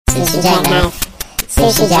Sushi jackknife.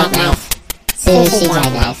 Sushi jackknife. Sushi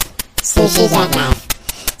jackknife. Sushi jackknife.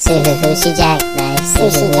 Sushi jackknife.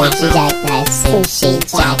 Sushi jackknife. Sushi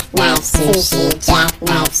jackknife. Sushi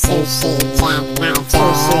jackknife. Sushi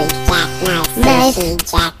jackknife. Sushi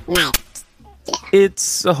jackknife.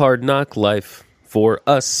 It's a hard knock life for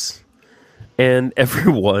us and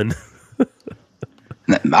everyone.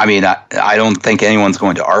 I mean, I don't think anyone's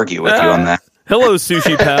going to argue with you on that. Hello,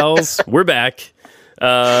 sushi pals. We're back.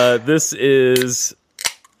 This is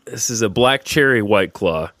a black cherry White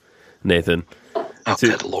Claw, Nathan. Oh,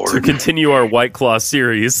 good Lord. To continue our White Claw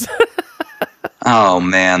series. Oh,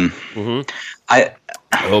 man. Mm-hmm.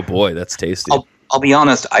 Oh, boy, that's tasty. I'll be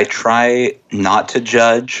honest. I try not to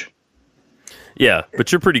judge. Yeah,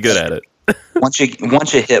 but you're pretty good at it. Once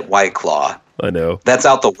you hit White Claw, I know. That's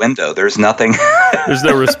out the window. There's nothing. There's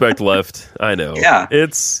no respect left. I know. Yeah.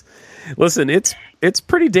 It's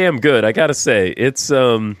pretty damn good. I gotta say, it's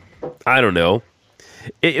I don't know.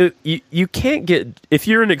 You can't get, if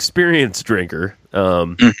you're an experienced drinker,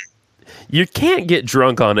 you can't get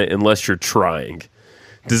drunk on it unless you're trying.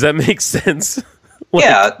 Does that make sense?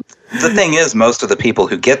 Yeah. The thing is, most of the people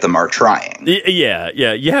who get them are trying. Yeah.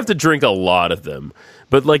 You have to drink a lot of them.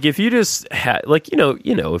 But like, if you just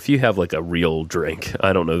if you have like a real drink,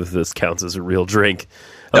 I don't know if this counts as a real drink.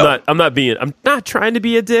 I'm not trying to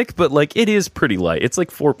be a dick, but like, it is pretty light. It's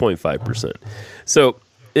like 4.5%. So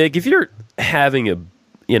like, if you're having a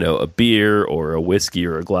beer or a whiskey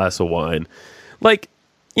or a glass of wine, like,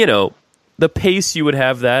 the pace you would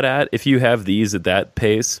have that at, if you have these at that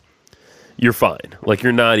pace, you're fine. Like,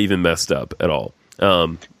 you're not even messed up at all.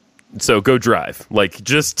 So go drive. Like,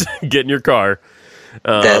 just get in your car.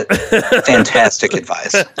 Fantastic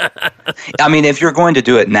advice. I mean, if you're going to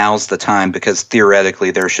do it, now's the time, because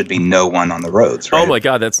theoretically there should be no one on the roads, right? Oh my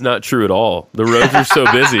God, that's not true at all. The roads are so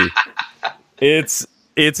busy. It's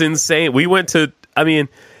insane. We went to, I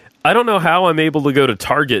don't know how I'm able to go to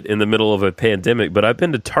Target in the middle of a pandemic, but I've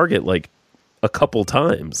been to Target like a couple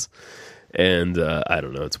times. And I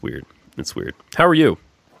don't know, it's weird. It's weird. How are you?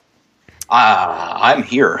 I'm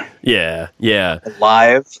here. Yeah.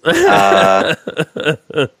 Live.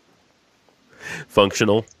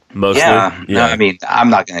 Functional, mostly. Yeah. No, I mean, I'm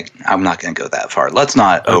not gonna go that far. Let's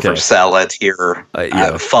not oversell it here.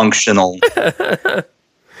 Functional.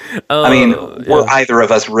 Were either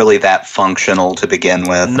of us really that functional to begin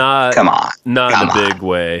with? Come on. Not in a big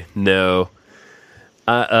way. No.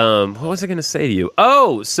 What was I going to say to you?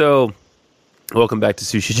 Oh, so welcome back to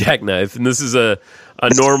Sushi Jackknife, and this is a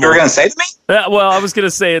normal. You were going to say to me? Well, I was going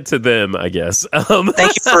to say it to them, I guess. Thank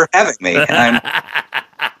you for having me.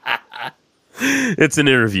 It's an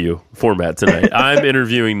interview format tonight. I'm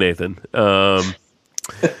interviewing Nathan.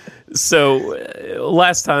 So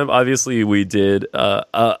last time, obviously, we did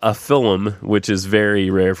a film, which is very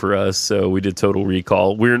rare for us. So we did Total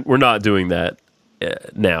Recall. We're not doing that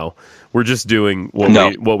now. We're just doing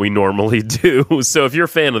what we normally do. So if you're a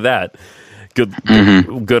fan of that,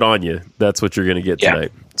 good on you. That's what you're going to get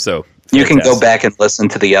tonight. So you can go back and listen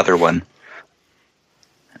to the other one.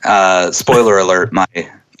 Spoiler alert: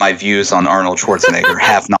 my views on Arnold Schwarzenegger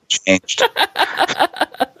have not changed.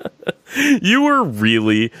 You were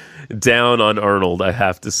really down on Arnold, I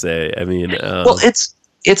have to say. I mean, well, it's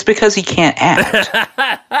because he can't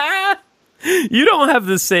act. You don't have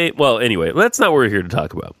the same. Well, anyway, that's not what we're here to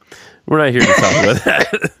talk about. We're not here to talk about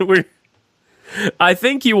that. I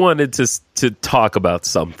think you wanted to talk about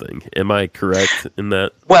something. Am I correct in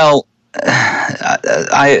that? Well,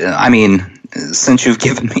 I mean, since you've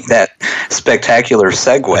given me that spectacular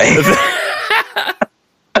segue.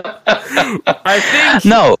 I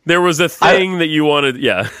think there was a thing that you wanted.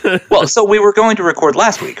 Yeah. Well, so we were going to record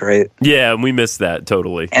last week, right? Yeah, and we missed that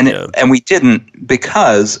totally. And we didn't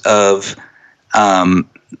because of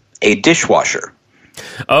a dishwasher.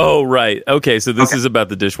 Oh, right. Okay, so this is about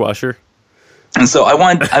the dishwasher. And so I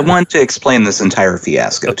want to explain this entire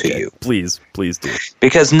fiasco to you. Please do.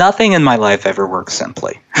 Because nothing in my life ever works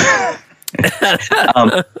simply.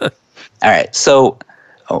 All right, so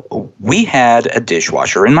we had a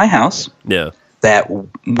dishwasher in my house. Yeah. That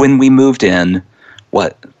when we moved in,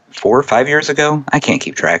 4 or 5 years ago? I can't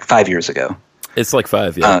keep track. 5 years ago. It's like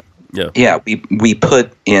 5, yeah. Yeah, we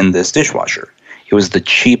put in this dishwasher. It was the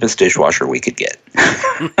cheapest dishwasher we could get.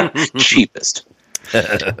 Cheapest.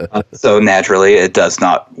 So naturally, it does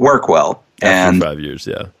not work well. After 5 years,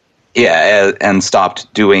 yeah. Yeah, and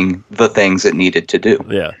stopped doing the things it needed to do.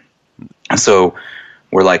 Yeah. So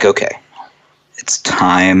we're like, okay, it's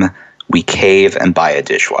time we cave and buy a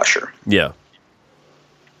dishwasher. Yeah.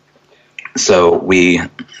 So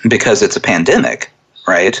because it's a pandemic,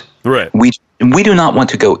 right? Right. We we do not want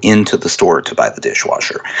to go into the store to buy the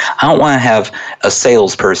dishwasher. I don't want to have a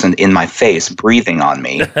salesperson in my face breathing on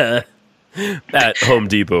me. At Home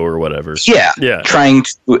Depot or whatever. Yeah. Trying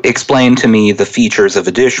to explain to me the features of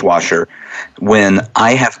a dishwasher when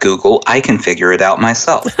I have Google, I can figure it out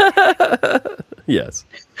myself. Yes.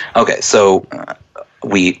 Okay, so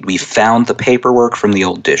we found the paperwork from the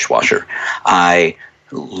old dishwasher. I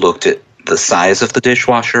looked at the size of the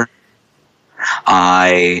dishwasher.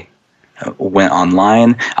 I went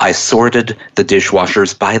online. I sorted the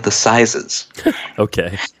dishwashers by the sizes.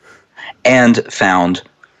 Okay. And found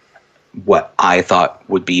what I thought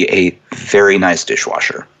would be a very nice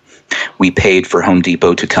dishwasher. We paid for Home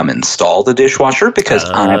Depot to come install the dishwasher because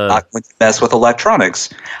I'm not going to mess with electronics.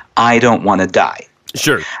 I don't want to die.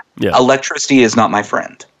 Sure. Yeah. Electricity is not my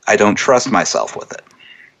friend. I don't trust myself with it.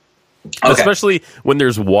 Okay. Especially when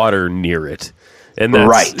there's water near it. And that's,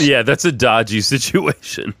 right. Yeah, that's a dodgy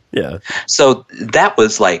situation. Yeah. So that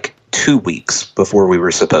was like 2 weeks before we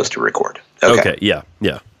were supposed to record. Okay. Yeah.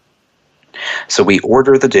 Yeah. So we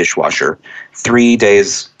order the dishwasher. 3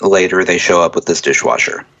 days later, they show up with this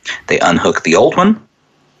dishwasher. They unhook the old one,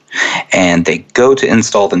 and they go to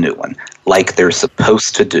install the new one, like they're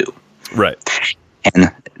supposed to do. Right.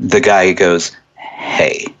 And the guy goes,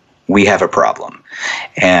 "Hey, we have a problem."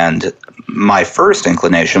 And my first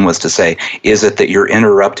inclination was to say, "Is it that you're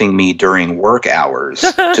interrupting me during work hours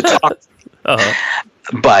to talk to me?" Uh-huh.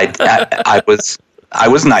 But I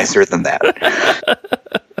was nicer than that.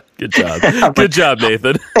 Good job. Good job,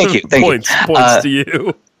 Nathan. Thank you. Points to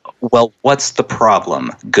you. Well, what's the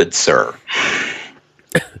problem, good sir?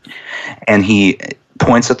 And he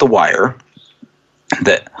points at the wire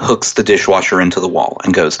that hooks the dishwasher into the wall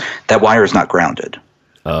and goes, "That wire is not grounded."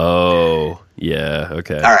 Oh, yeah.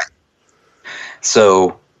 Okay. All right.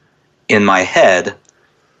 So in my head,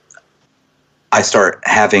 I start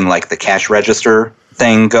having like the cash register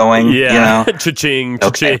thing going. Yeah. You know? Cha-ching,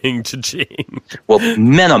 cha-ching, cha-ching. Well,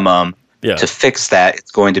 minimum Yeah. to fix that,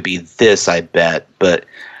 it's going to be this, I bet. But,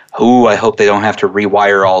 I hope they don't have to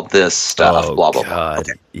rewire all this stuff, Oh, blah, blah, God. blah.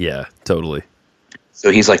 Okay. Yeah, totally.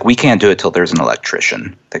 So he's like, "We can't do it till there's an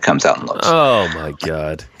electrician that comes out and looks." Oh, my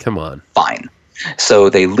God. Come on. Fine. So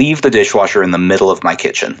they leave the dishwasher in the middle of my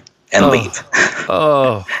kitchen and leave.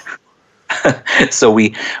 Oh, So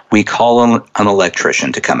we call an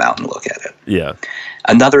electrician to come out and look at it. yeah.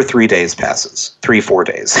 Another 3 days passes, 3-4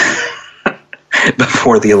 days,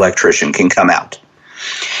 before the electrician can come out.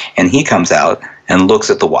 And he comes out and looks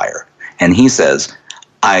at the wire. And he says,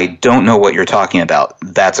 "I don't know what you're talking about.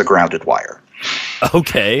 That's a grounded wire."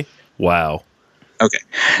 Okay. Wow. Okay.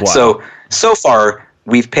 Wow. So far,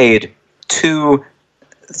 we've paid 2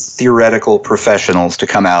 theoretical professionals to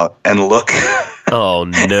come out and look Oh,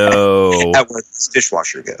 no. at where this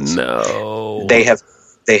dishwasher goes. No. They have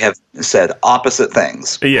said opposite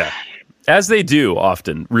things. Yeah. As they do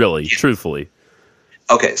often, really, truthfully.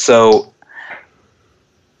 Okay, so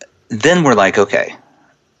then we're like, okay,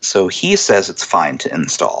 so he says it's fine to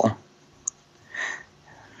install.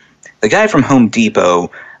 The guy from Home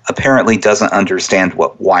Depot apparently doesn't understand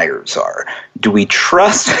what wires are. Do we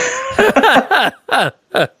trust the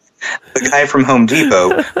guy from Home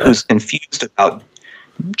Depot who's confused about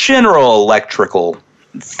general electrical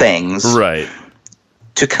things Right.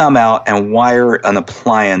 to come out and wire an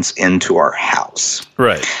appliance into our house?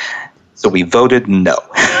 Right. So we voted no.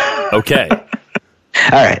 Okay. All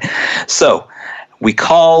right. So we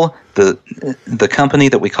call the company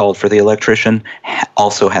that we called for the electrician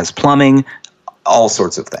also has plumbing, all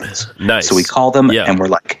sorts of things. Nice. So we call them Yeah. and we're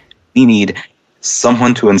like, "We need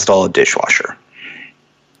someone to install a dishwasher."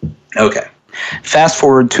 Okay. Fast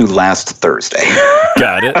forward to last Thursday.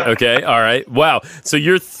 Got it. Okay. All right. Wow. So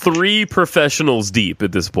you're 3 professionals deep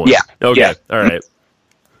at this point. Yeah. Okay. Yeah. All right.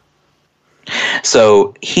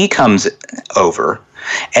 So he comes over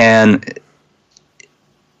and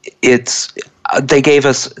they gave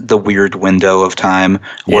us the weird window of time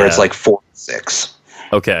where it's Yeah. like 4 to 6.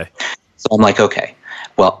 Okay. So I'm like, okay,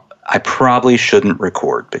 well, I probably shouldn't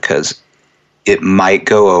record because it might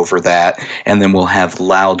go over that, and then we'll have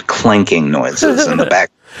loud clanking noises in the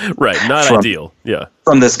back Right. Not From- ideal. Yeah.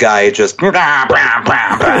 from this guy just, blah, blah,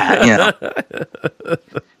 blah, blah, you know.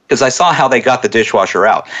 Because I saw how they got the dishwasher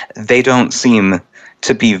out. They don't seem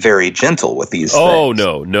to be very gentle with these Oh, things.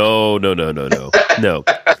 no. No, no, no, no, no. No.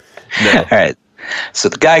 No. All right. So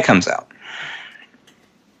the guy comes out.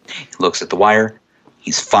 He looks at the wire.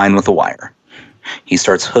 He's fine with the wire. He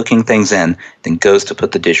starts hooking things in, then goes to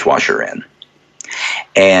put the dishwasher in.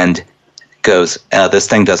 And goes, "This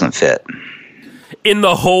thing doesn't fit." In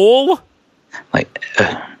the hole? Like,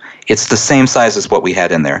 it's the same size as what we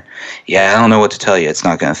had in there. "Yeah, I don't know what to tell you. It's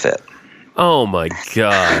not going to fit." Oh my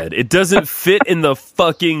God. It doesn't fit in the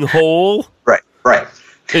fucking hole Right.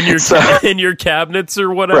 in your in your cabinets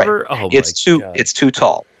or whatever. Right. Oh It's my God. It's too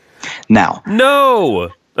tall. Now, No.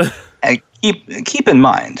 and keep in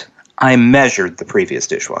mind, I measured the previous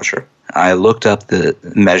dishwasher. I looked up the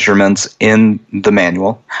measurements in the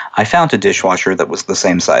manual. I found a dishwasher that was the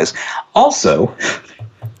same size. Also,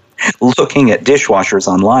 looking at dishwashers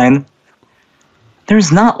online,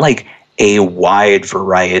 there's not like a wide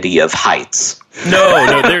variety of heights.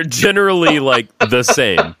 No, they're generally like the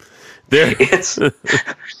same. There's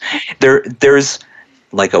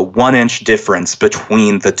like a 1-inch difference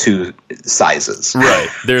between the two sizes. Right.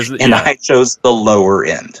 And I chose the lower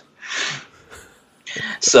end.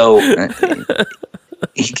 So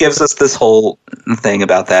he gives us this whole thing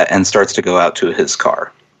about that and starts to go out to his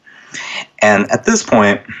car. And at this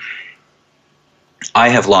point, I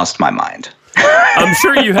have lost my mind. I'm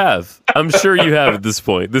sure you have. At this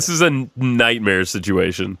point. This is a nightmare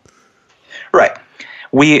situation. Right.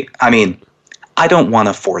 I don't want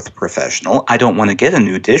a fourth professional. I don't want to get a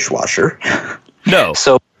new dishwasher. No.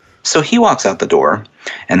 So he walks out the door,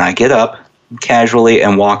 and I get up casually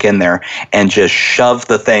and walk in there and just shove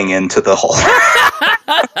the thing into the hole.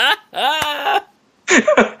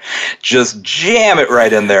 Just jam it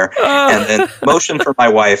right in there, and then motion for my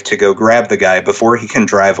wife to go grab the guy before he can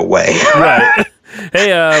drive away. Right.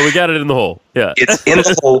 Hey, we got it in the hole. Yeah. It's in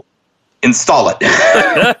the hole. Install it.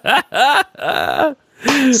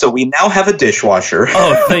 So we now have a dishwasher.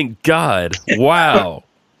 Oh, thank God. Wow.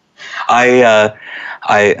 I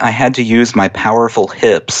had to use my powerful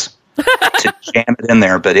hips to jam it in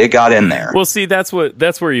there, but it got in there. Well, see, that's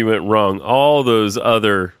where you went wrong. All those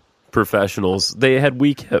other professionals, they had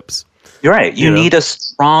weak hips. You're right. You need a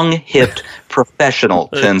strong-hipped professional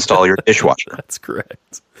to install your dishwasher. That's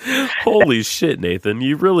correct. Holy shit, Nathan.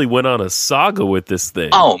 You really went on a saga with this thing.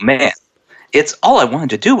 Oh, man. It's all I wanted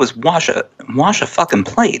to do was wash a fucking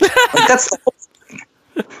plate. Like, that's the whole thing.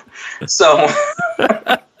 So,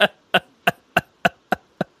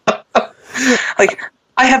 like,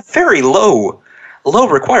 I have very low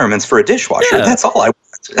requirements for a dishwasher. Yeah. That's all I want.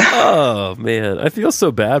 Oh, man. I feel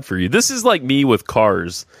so bad for you. This is like me with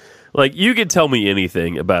cars. Like, you could tell me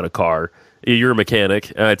anything about a car. You're a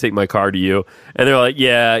mechanic, and I take my car to you, and they're like,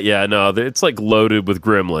 yeah, no, it's like loaded with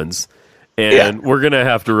gremlins. And we're going to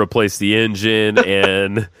have to replace the engine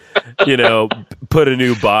and, put a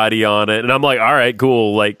new body on it. And I'm like, all right,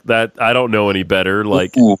 cool. Like that, I don't know any better.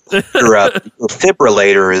 Like, your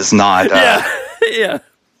defibrillator is not... yeah.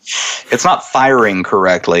 It's not firing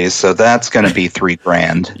correctly, so that's going to be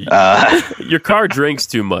 $3,000. Your car drinks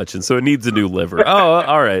too much, and so it needs a new liver. Oh,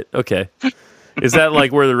 all right. Okay. Is that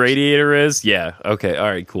like where the radiator is? Yeah. Okay. All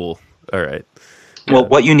right, cool. All right. Well,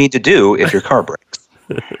 what you need to do if your car breaks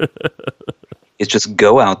is just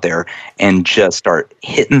go out there and just start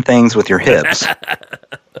hitting things with your hips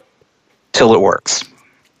till it works.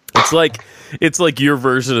 It's like your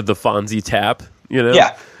version of the Fonzie tap,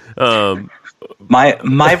 Yeah.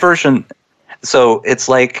 My version, so it's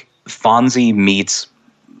like Fonzie meets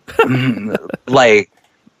like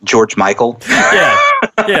George Michael.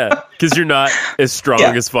 Yeah, because you're not as strong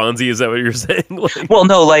as Fonzie. Is that what you're saying? Well,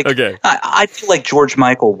 no, like okay. I feel like George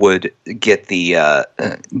Michael would get the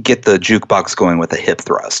jukebox going with a hip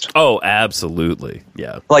thrust. Oh, absolutely,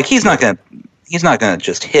 yeah. Like he's not gonna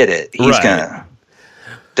just hit it. He's gonna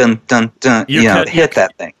dun dun dun. Hit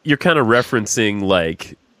that thing. You're kind of referencing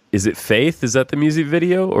like. Is it Faith? Is that the music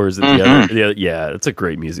video? Or is it the other? Yeah, it's a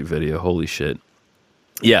great music video. Holy shit.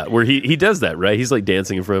 Yeah, where he does that, right? He's like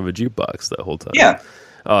dancing in front of a jukebox that whole time. Yeah.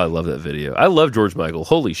 Oh, I love that video. I love George Michael.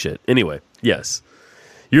 Holy shit. Anyway, yes.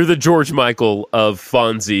 You're the George Michael of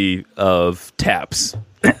Fonzie of taps.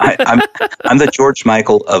 I'm the George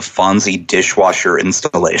Michael of Fonzie dishwasher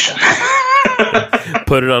installation.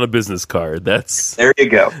 Put it on a business card. There you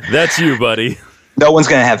go. That's you, buddy. No one's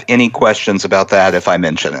going to have any questions about that if I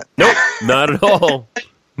mention it. Nope, not at all.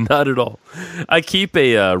 Not at all. I keep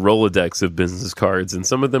a Rolodex of business cards, and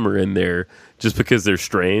some of them are in there just because they're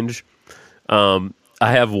strange. I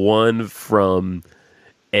have one from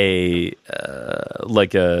a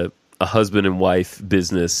husband and wife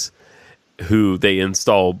business who they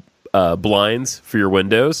install blinds for your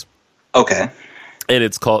windows. Okay. And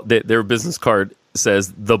it's called their business card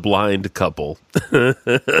says the blind couple.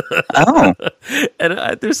 Oh.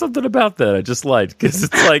 And there's something about that I just liked because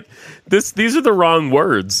it's like these are the wrong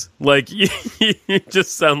words. Like you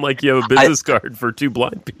just sound like you have a business card for two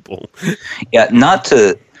blind people. Yeah, not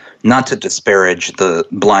to disparage the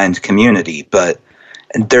blind community, but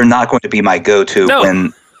they're not going to be my go-to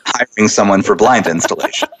when hiring someone for blind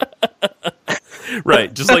installation.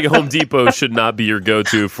 Right. Just like Home Depot should not be your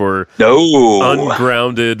go-to for No.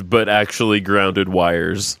 ungrounded but actually grounded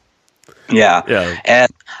wires. Yeah. Yeah.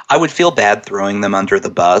 And I would feel bad throwing them under the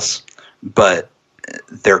bus, but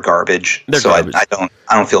they're garbage. They're so garbage. I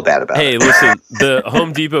don't feel bad about Hey, it. listen, the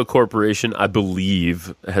Home Depot Corporation, I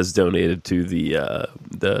believe, has donated to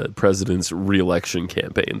the president's re-election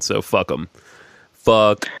campaign. So fuck them.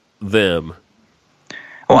 Fuck them.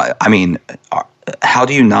 Well, I mean, how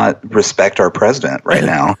do you not respect our president right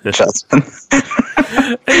now, Justin?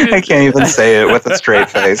 I can't even say it with a straight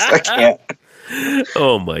face. I can't.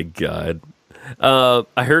 Oh my God.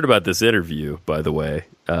 I heard about this interview, by the way.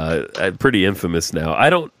 Pretty infamous now.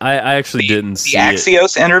 I actually didn't see the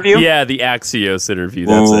Axios interview. Yeah, the Axios interview.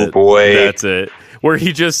 That's Ooh, it. boy. That's it. Where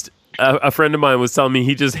he just a friend of mine was telling me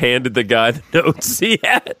he just handed the guy the notes he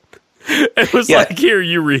had. It was like, here,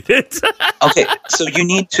 you read it. Okay, so you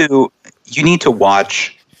need to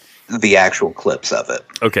watch the actual clips of it.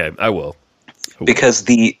 Okay, I will. Because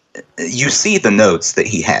you see the notes that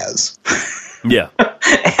he has. Yeah.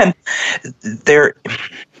 And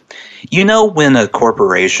when a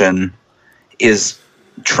corporation is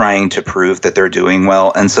trying to prove that they're doing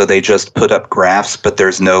well, and so they just put up graphs, but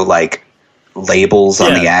there's no like labels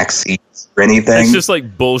on the axes or anything. It's just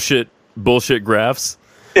like bullshit graphs.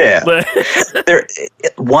 Yeah.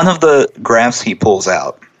 One of the graphs he pulls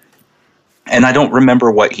out, and I don't remember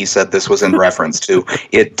what he said this was in reference to.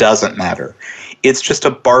 It doesn't matter. It's just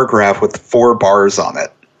a bar graph with 4 bars on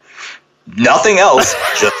it. Nothing else,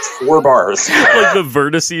 just 4 bars. Like the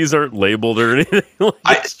vertices aren't labeled or anything.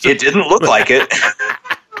 It didn't look like it.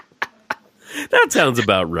 That sounds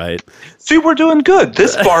about right. See, we're doing good.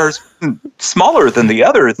 This bar's smaller than the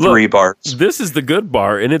other 3 bars. This is the good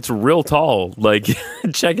bar, and it's real tall. Like,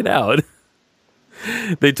 check it out.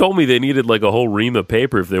 They told me they needed like a whole ream of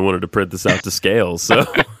paper if they wanted to print this out to scale. So,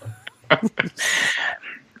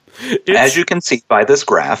 as you can see by this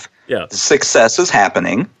graph, success is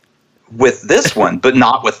happening with this one, but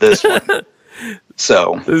not with this one.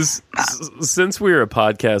 So, since we're a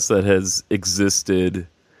podcast that has existed,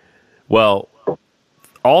 well,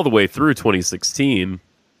 all the way through 2016.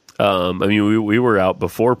 I mean, we were out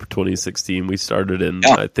before 2016. We started in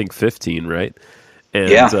I think 15, right?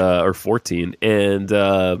 And or 14, and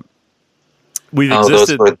we've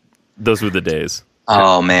existed. Those were the days.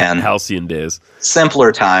 Oh man, halcyon days,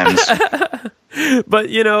 simpler times. But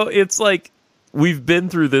it's like we've been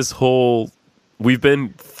through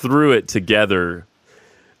it together.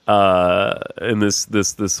 In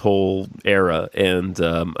this whole era, and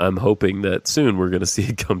I'm hoping that soon we're going to see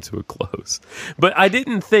it come to a close. But I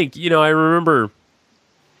didn't think, I remember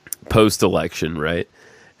post-election, right,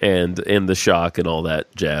 and the shock and all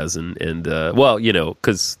that jazz, and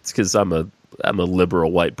because I'm a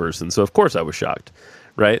liberal white person, so of course I was shocked,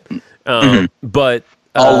 right? But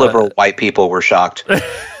all liberal white people were shocked.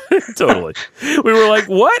 Totally, we were like,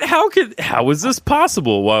 what? How is this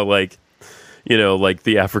possible? While like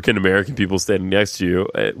the African American people standing next to you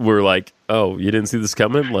were like, "Oh, you didn't see this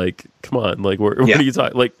coming? Like, come on! Like, what are you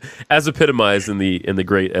talking? Like, as epitomized in the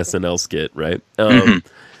great SNL skit, right?"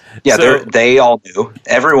 Yeah, they all knew.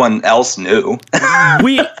 Everyone else knew.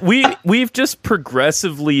 We've just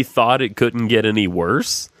progressively thought it couldn't get any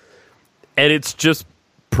worse, and it's just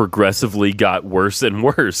progressively got worse and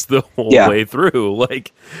worse the whole way through.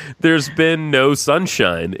 Like, there's been no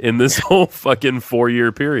sunshine in this whole fucking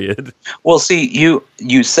 4-year period. Well, see, you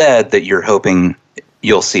said that you're hoping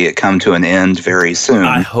you'll see it come to an end very soon.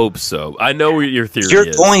 I hope so. I know what your theory is.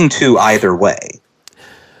 You're going to either way.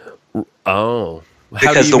 Oh.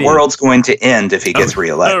 Because the world's going to end if he gets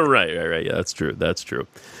reelected. Oh, right. Yeah, that's true.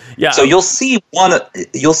 Yeah. So you'll see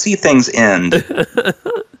things end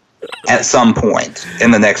at some point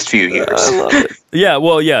in the next few years. I love it. Yeah,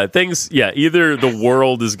 well, things, either the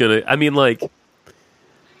world is going to, I mean, like,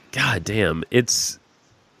 God damn, it's,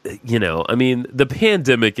 the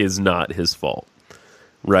pandemic is not his fault,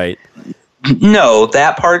 right? No,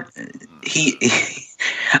 that part,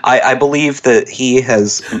 I believe that he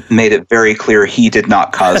has made it very clear he did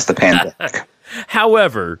not cause the pandemic.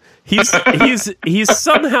 However, he's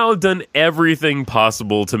somehow done everything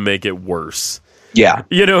possible to make it worse. Yeah.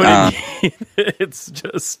 You know what I mean? It's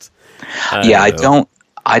just I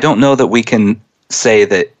don't know that we can say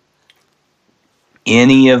that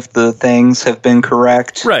any of the things have been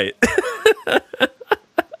correct. Right.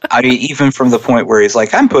 I mean, even from the point where he's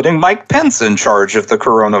like, I'm putting Mike Pence in charge of the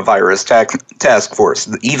coronavirus task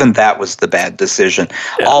force. Even that was the bad decision.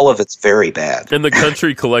 Yeah. All of it's very bad. And the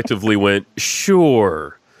country collectively went,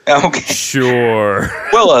 sure. Okay. Sure.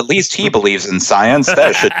 Well, at least he believes in science.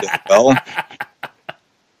 That should do well.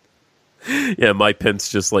 Yeah, Mike Pence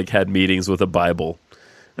just like had meetings with a Bible.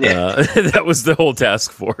 Yeah. That was the whole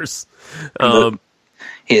task force.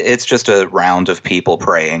 It's just a round of people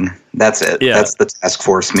praying. That's it. Yeah. That's the task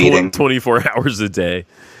force meeting. 24 hours a day.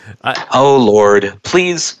 Oh Lord,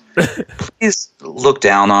 please look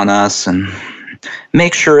down on us and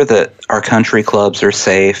make sure that our country clubs are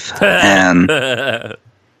safe, and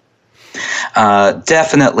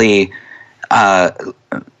definitely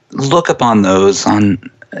look upon those in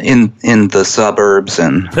the suburbs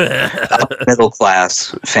and middle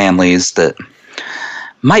class families that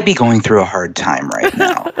might be going through a hard time right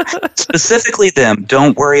now. Specifically them.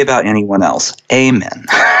 Don't worry about anyone else. Amen.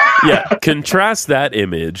 Yeah, contrast that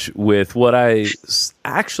image with what I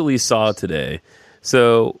actually saw today.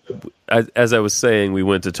 So, as I was saying, we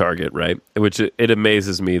went to Target, right? Which it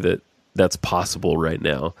amazes me that that's possible right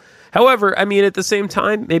now. However, I mean, at the same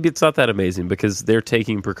time, maybe it's not that amazing because they're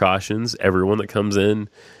taking precautions. Everyone that comes in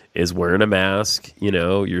is wearing a mask. You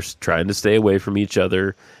know, you're trying to stay away from each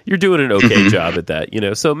other. You're doing an okay job at that, you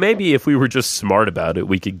know. So maybe if we were just smart about it,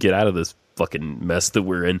 we could get out of this fucking mess that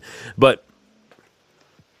we're in. But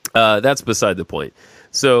that's beside the point.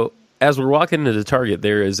 So as we're walking into Target,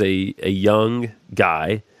 there is a young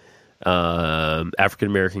guy,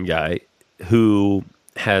 African-American guy, who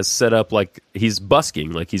has set up like he's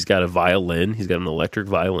busking, like he's got a violin. He's got an electric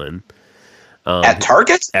violin. At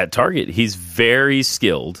Target? At Target. He's very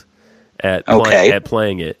skilled at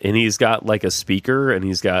playing it. And he's got like a speaker and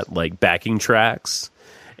he's got like backing tracks.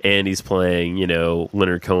 And he's playing, you know,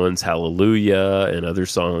 Leonard Cohen's Hallelujah and other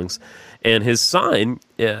songs. And his sign,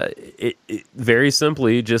 it very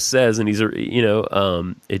simply just says, and he's, you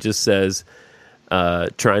know, it just says,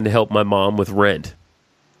 trying to help my mom with rent.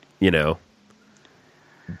 You know,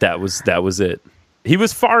 that was it. He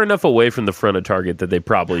was far enough away from the front of Target that they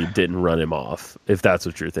probably didn't run him off, if that's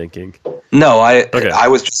what you're thinking. No, I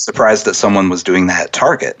was just surprised that someone was doing that at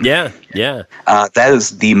Target. Yeah. That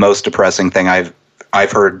is the most depressing thing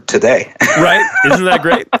I've heard today. Right? Isn't that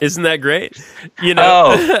great? Isn't that great? You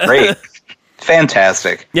know. Oh, great.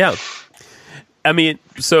 Fantastic. Yeah. I mean,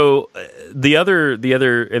 so the other,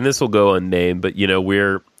 and this will go unnamed, but you know,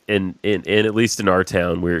 we're in at least in our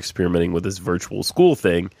town, we're experimenting with this virtual school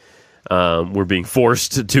thing. We're being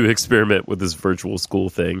forced to experiment with this virtual school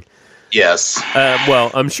thing. Yes.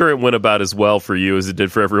 Well, I'm sure it went about as well for you as it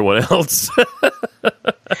did for everyone else.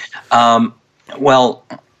 Well,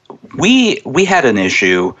 we had an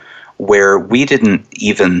issue where we didn't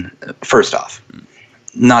even, first off,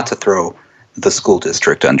 not to throw the school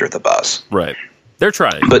district under the bus. Right. They're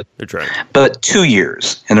trying. But 2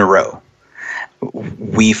 years in a row,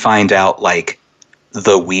 we find out like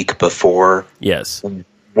the week before. Yes.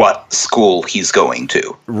 What school he's going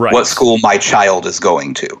to. Right. What school my child is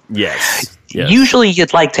going to. Yes. Usually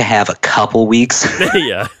you'd like to have a couple weeks.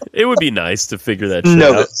 Yeah. It would be nice to figure that shit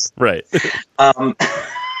out. Right.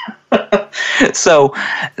 So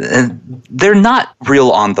they're not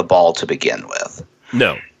real on the ball to begin with.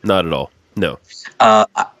 No, not at all. No.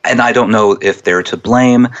 And I don't know if they're to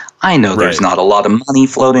blame. I know there's not a lot of money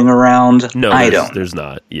floating around. No, I don't. There's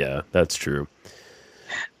not. Yeah, that's true.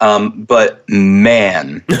 But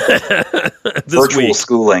man, virtual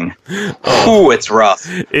schooling. Ooh, it's rough.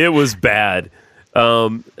 It was bad.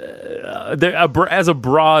 As a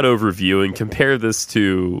broad overview, and compare this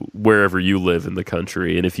to wherever you live in the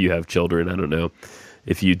country, and if you have children, I don't know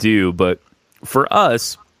if you do, but for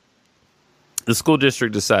us, the school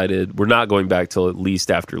district decided we're not going back till at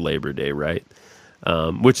least after Labor Day, right?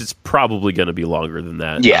 Which is probably going to be longer than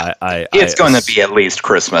that. Yeah, it's going to be at least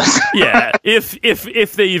Christmas. Yeah,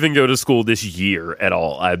 if they even go to school this year at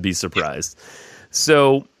all, I'd be surprised.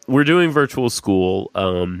 So we're doing virtual school,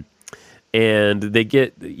 and they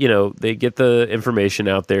get the information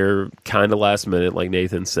out there kind of last minute, like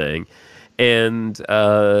Nathan's saying, and they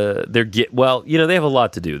have a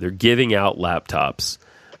lot to do. They're giving out laptops.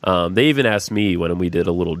 They even asked me when we did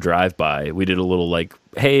a little drive-by. We did a little like,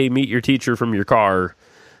 hey, meet your teacher from your car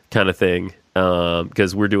kind of thing,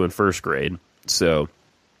 because we're doing first grade. So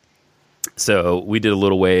we did a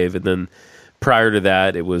little wave, and then prior to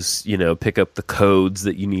that, it was, pick up the codes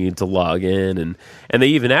that you need to log in. And they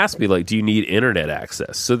even asked me, like, do you need internet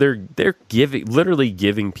access? So they're literally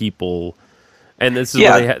giving people, and this is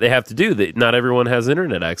what they have to do. Not everyone has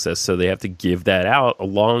internet access, so they have to give that out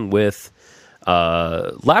along with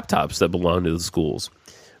laptops that belong to the schools,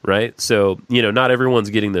 right? So, not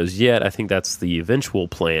everyone's getting those yet. I think that's the eventual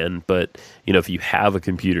plan, but, if you have a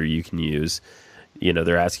computer you can use,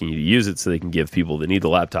 they're asking you to use it so they can give people that need the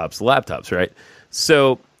laptops, right?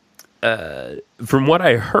 So, from what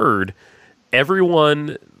I heard,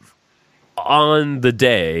 everyone on the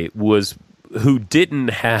day who didn't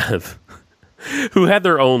have who had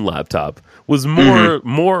their own laptop was more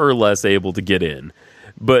or less able to get in.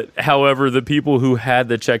 But however, the people who had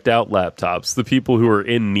the checked out laptops, the people who were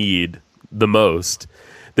in need the most,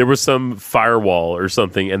 there was some firewall or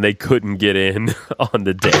something, and they couldn't get in on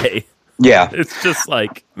the day. Yeah. It's just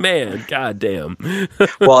like, man, goddamn.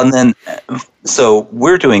 Well, and then, so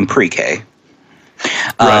we're doing pre-K.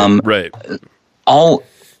 Right. All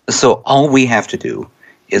we have to do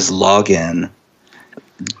is log in,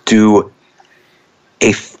 do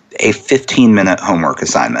a 15-minute homework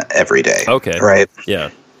assignment every day. Okay. Right?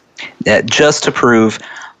 Yeah. Just to prove,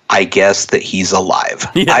 I guess, that he's alive.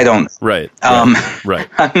 Yeah. I don't. Right. Right.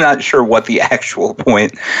 I'm not sure what the actual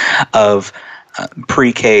point of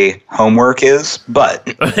pre-K homework is, but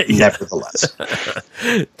nevertheless.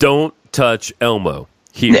 Don't touch Elmo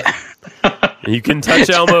here. Yeah. You can touch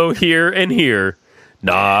Elmo here and here,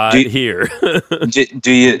 not here.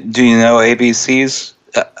 do you know ABCs?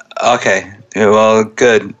 Okay. Well,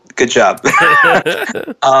 good job.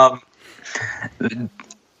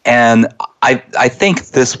 And I think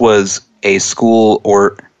this was a school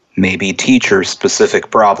or maybe teacher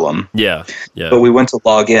specific problem. Yeah. But we went to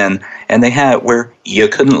log in, and they had it where you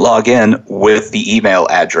couldn't log in with the email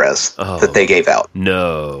address that they gave out.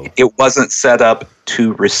 No. It wasn't set up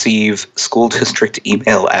to receive school district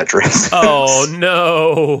email addresses. Oh,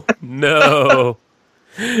 no. No.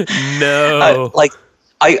 No.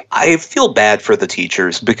 I feel bad for the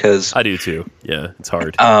teachers because I do too. Yeah, it's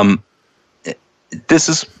hard.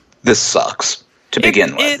 This sucks to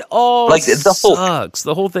begin with. It all sucks.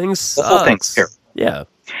 The whole thing sucks. The whole thing's terrible. Yeah.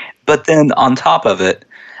 But then on top of it,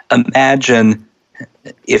 imagine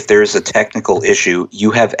if there's a technical issue,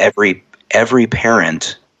 you have every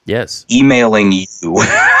parent Yes. emailing you.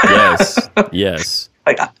 Yes. Yes.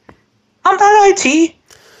 Like, I'm not IT.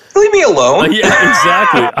 Leave me alone. Yeah,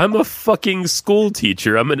 exactly. I'm a fucking school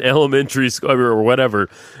teacher. I'm an elementary school or whatever.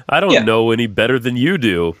 I don't know any better than you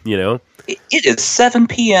do, you know? It is 7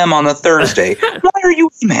 p.m. on a Thursday. Why are you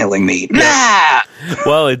emailing me? Nah.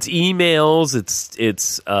 Well, it's emails.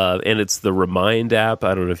 And it's the Remind app.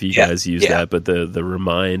 I don't know if you guys use that, but the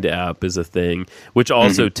Remind app is a thing, which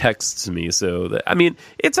also texts me. So,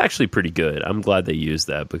 it's actually pretty good. I'm glad they use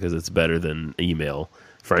that because it's better than email,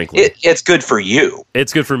 frankly. It's good for you.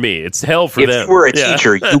 It's good for me. It's hell for them. If you were a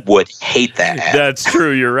teacher, you would hate that app. That's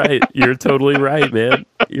true. You're right. You're totally right, man.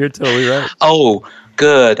 You're totally right. Oh,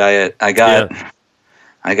 good. I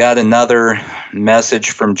got another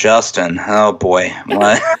message from Justin. Oh boy,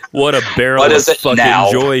 what a barrel what of is it fucking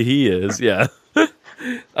now? joy he is. Yeah.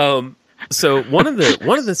 So one of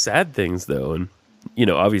the sad things, though, and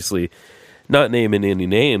obviously, not naming any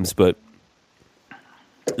names, but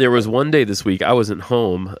there was one day this week I wasn't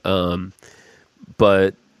home,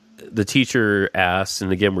 but the teacher asked,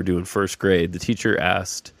 and again we're doing first grade. The teacher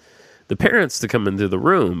asked the parents to come into the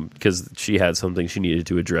room because she had something she needed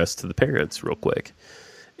to address to the parents real quick.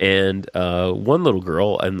 And one little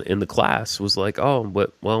girl in the class was like,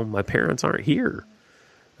 well, my parents aren't here.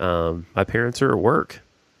 My parents are at work,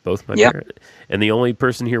 both my parents. And the only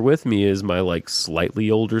person here with me is my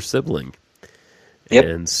slightly older sibling. Yep.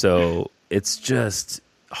 And so it's just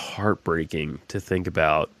heartbreaking to think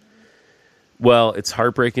about. Well, it's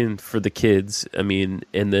heartbreaking for the kids. And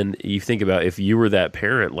then you think about if you were that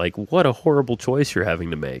parent, what a horrible choice you're having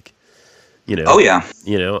to make. Oh yeah.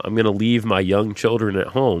 I'm going to leave my young children at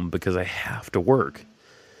home because I have to work.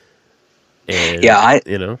 And I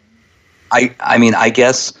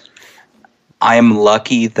guess I'm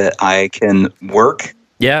lucky that I can work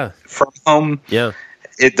from home. Yeah.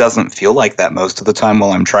 It doesn't feel like that most of the time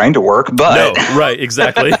while I'm trying to work, but no, right,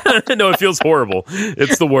 exactly. No, it feels horrible.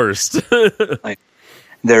 It's the worst.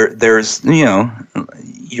 There's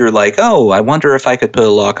you're like, oh, I wonder if I could put a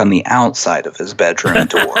lock on the outside of his bedroom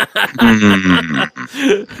door.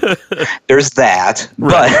 There's that,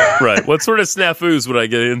 right. What sort of snafus would I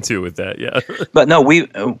get into with that? Yeah, but no,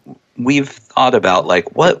 we've thought about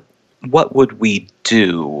what would we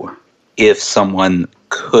do if someone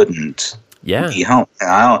couldn't be home?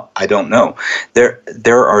 And I don't know.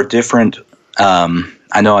 There are different.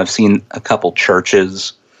 I know I've seen a couple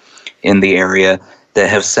churches in the area that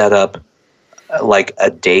have set up a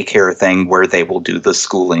daycare thing where they will do the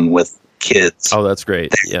schooling with kids. Oh, that's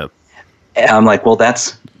great. Yeah. And I'm like, well,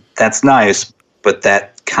 that's nice, but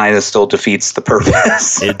that kind of still defeats the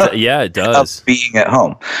purpose. It does. Of being at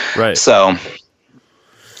home. Right. So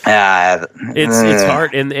it's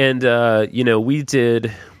hard. And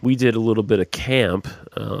we did a little bit of camp.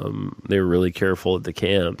 They were really careful at the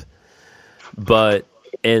camp, but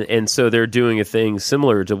And so they're doing a thing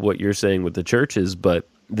similar to what you're saying with the churches, but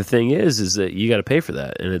the thing is that you got to pay for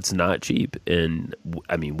that, and it's not cheap. And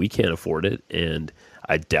I mean, we can't afford it, and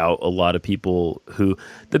I doubt a lot of people who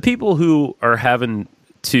are having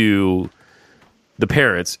to, the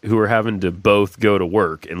parents who are having to both go to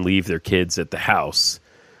work and leave their kids at the house,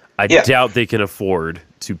 I doubt they can afford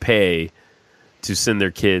to pay to send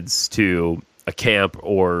their kids to a camp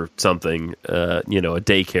or something, a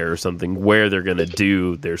daycare or something where they're going to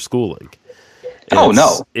do their schooling. And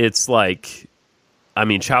it's like, I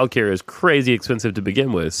mean, childcare is crazy expensive to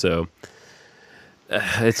begin with, so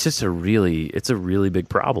it's just a really big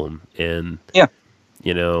problem. And I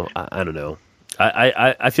don't know.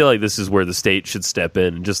 I feel like this is where the state should step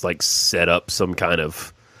in and just like set up some kind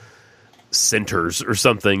of centers or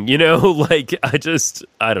something, like I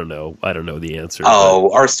don't know the answer.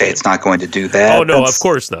 Our state's not going to do that. Oh no, of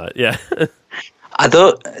course not. Yeah.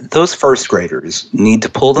 Those first graders need to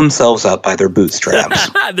pull themselves up by their bootstraps.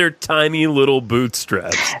 Their tiny little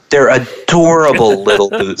bootstraps. They're adorable little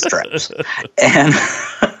bootstraps. And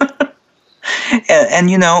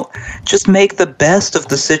just make the best of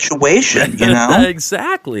the situation,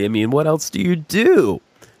 Exactly. I mean, what else do you do?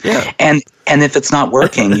 Yeah. And if it's not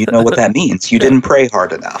working, you know what that means. You didn't pray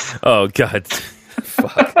hard enough. Oh, God.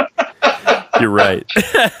 Fuck. You're right.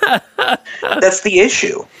 That's the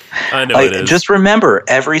issue. I know it is. Just remember,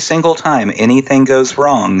 every single time anything goes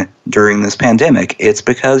wrong during this pandemic, it's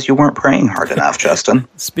because you weren't praying hard enough, Justin.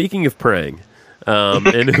 Speaking of praying,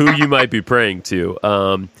 and who you might be praying to,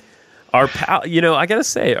 our pal, I got to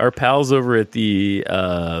say, our pals over at the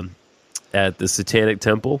Satanic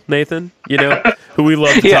Temple, Nathan, who we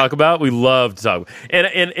love to talk about. We love to talk about.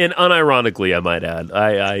 And unironically, I might add,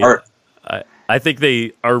 I think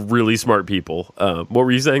they are really smart people. What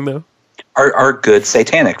were you saying, though? Our good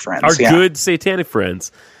satanic friends. Good satanic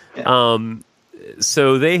friends. Yeah.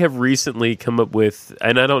 So they have recently come up with,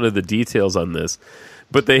 and I don't know the details on this,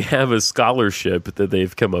 but they have a scholarship that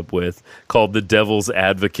they've come up with called the Devil's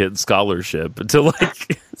Advocate Scholarship to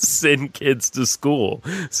send kids to school,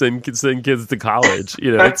 send kids to college.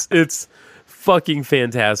 It's fucking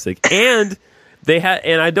fantastic. And they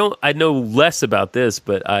I know less about this,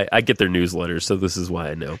 but I get their newsletters, so this is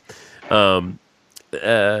why I know.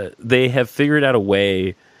 They have figured out a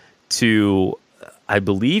way to, I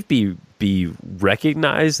believe, be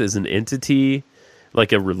recognized as an entity,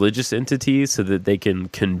 like a religious entity, so that they can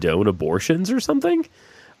condone abortions or something.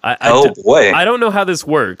 Boy. I don't know how this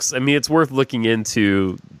works. I mean, it's worth looking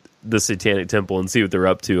into the Satanic Temple and see what they're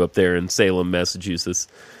up to up there in Salem, Massachusetts.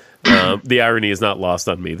 The irony is not lost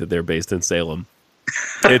on me that they're based in Salem.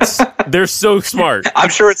 They're so smart. I'm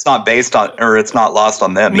sure it's not based on, or it's not lost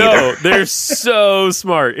on them either. No, they're so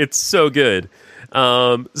smart. It's so good.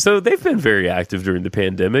 So they've been very active during the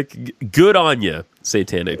pandemic. Good on you,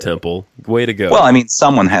 Satanic Temple. Way to go. Well, I mean,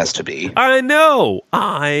 someone has to be. I know.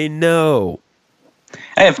 And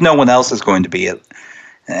if no one else is going to be,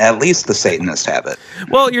 at least the Satanists have it.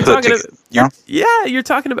 Well, you're talking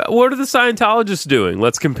about what are the Scientologists doing?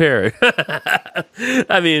 Let's compare.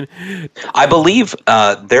 I mean, I believe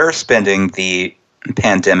they're spending the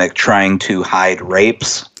pandemic trying to hide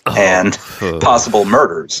rapes and possible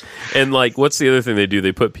murders. And what's the other thing they do?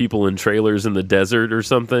 They put people in trailers in the desert or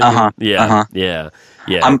something. Yeah.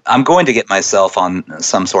 I'm going to get myself on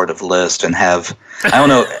some sort of list and have. I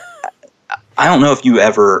don't know if you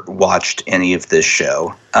ever watched any of this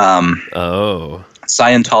show.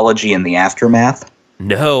 Scientology and the Aftermath.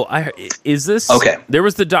 No, is this okay? There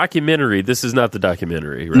was the documentary. This is not the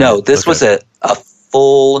documentary, right? No, this was a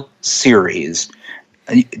full series.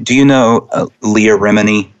 Do you know Leah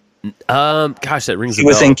Remini? Gosh, that rings a bell. She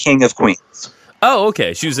was in King of Queens. Oh,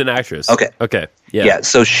 okay. She was an actress. Okay. Yeah.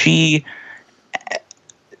 So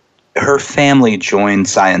her family joined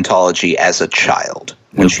Scientology as a child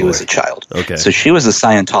when she was a child. Okay. So she was a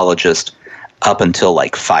Scientologist up until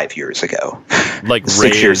 5 years ago.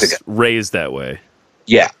 6 years ago. Raised that way.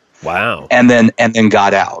 Yeah. Wow. And then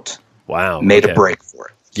got out. Wow. Made a break for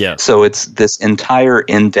it. Yeah. So it's this entire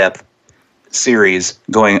in-depth series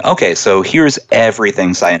going, okay, so here's everything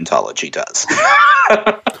Scientology does.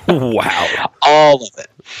 Wow. All of it.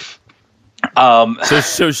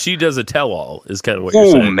 So she does a tell-all is kind of what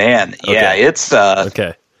you're saying. Oh, man. Okay. Yeah, it's...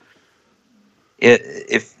 okay.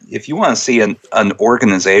 If you want to see an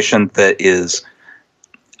organization that is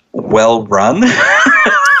well run,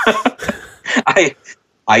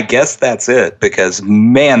 I guess that's it, because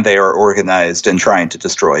man, they are organized and trying to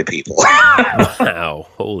destroy people. Wow.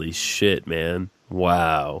 Holy shit, man.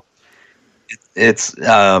 Wow. It's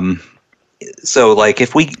so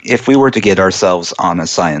if we were to get ourselves on a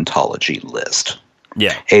Scientology list,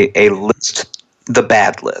 yeah, a list the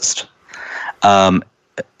bad list.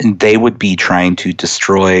 They would be trying to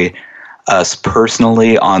destroy us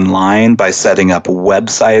personally online by setting up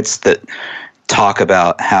websites that talk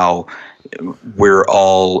about how we're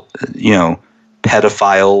all,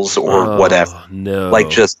 pedophiles or whatever. No. Like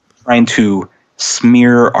just trying to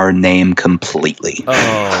smear our name completely.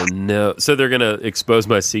 Oh, no. So they're going to expose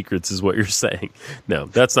my secrets is what you're saying. No,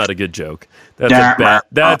 that's not a good joke.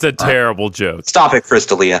 That's a terrible joke. Stop it,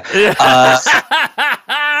 Crystalia.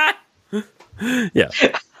 Yeah.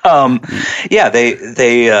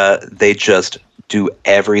 They just do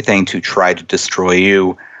everything to try to destroy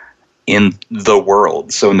you in the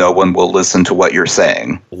world, so no one will listen to what you're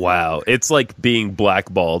saying. Wow. It's like being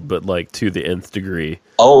blackballed, but like to the nth degree.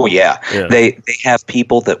 Oh, yeah. They have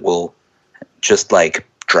people that will just like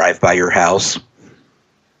drive by your house.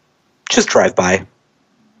 Just drive by.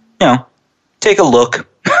 Take a look.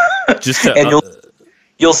 Just to, and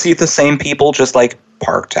you'll see the same people just like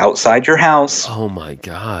parked outside your house. Oh my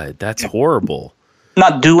God, that's horrible.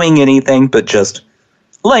 Not doing anything, but just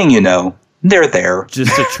letting you know they're there.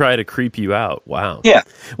 Just to try to creep you out. Wow. Yeah.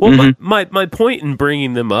 Well, my point in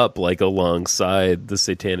bringing them up like alongside the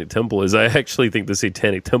Satanic Temple is I actually think the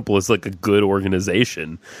Satanic Temple is like a good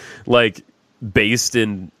organization, like based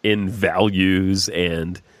in values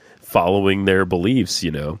and following their beliefs,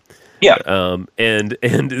 Yeah. And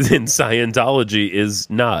Scientology is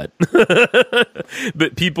not.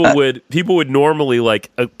 But people would normally like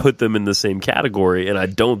put them in the same category, and I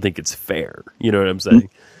don't think it's fair. You know what I'm saying?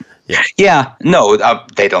 Yeah. No,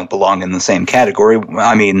 they don't belong in the same category.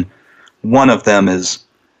 I mean, one of them is,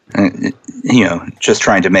 just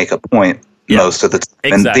trying to make a point most of the time,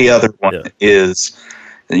 exactly. And the other one is,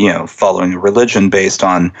 following a religion based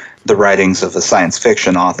on the writings of a science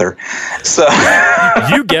fiction author. So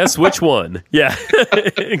you guess which one? Yeah,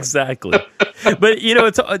 exactly. But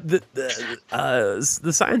it's the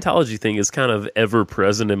Scientology thing is kind of ever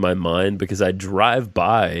present in my mind because I drive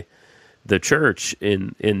by the church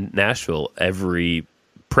in Nashville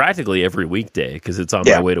practically every weekday because it's on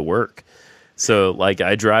my way to work. So like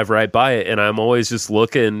I drive right by it and I'm always just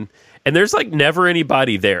looking. And there's like never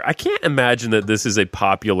anybody there. I can't imagine that this is a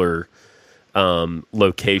popular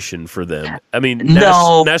location for them. I mean,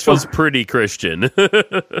 Nashville's pretty Christian.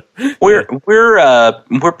 we're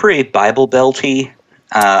pretty Bible belty.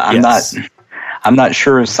 I'm not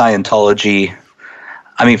sure if Scientology.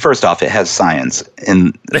 I mean, first off, it has science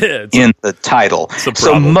in the title,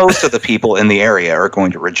 so most of the people in the area are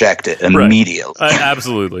going to reject it immediately. Right.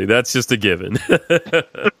 Absolutely, that's just a given.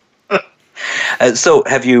 So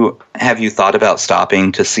have you thought about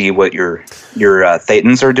stopping to see what your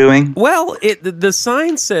Thetans are doing? Well, the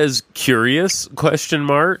sign says curious ?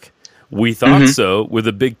 We thought so with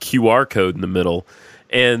a big QR code in the middle,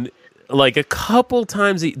 and like a couple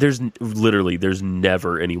times there's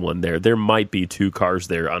never anyone there. There might be 2 cars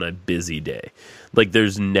there on a busy day. Like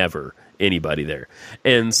there's never anybody there.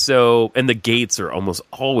 And the gates are almost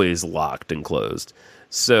always locked and closed.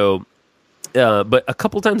 So but a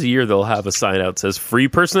couple times a year they'll have a sign out that says free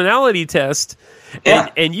personality test.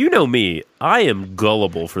 And you know me, I am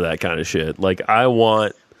gullible for that kind of shit. Like I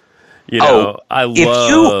want I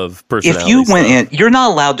love personality. If you went in, you're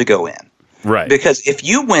not allowed to go in. Right. Because if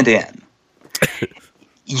you went in,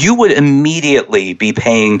 you would immediately be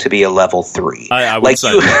paying to be a level 3. I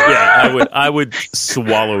would I would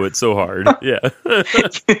swallow it so hard. Yeah.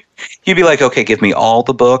 You'd be like, okay, give me all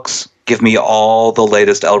the books. Give me all the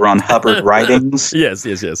latest L. Ron Hubbard writings. Yes.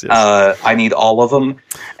 I need all of them.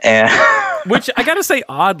 And which I got to say,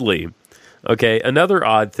 oddly, okay, another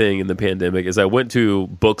odd thing in the pandemic is I went to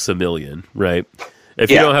Books A Million, right? If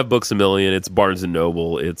you don't have Books A Million, it's Barnes &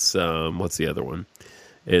 Noble. It's, what's the other one?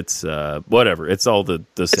 It's, whatever. It's all the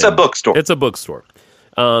same. It's a bookstore. It's a bookstore.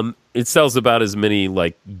 It sells about as many,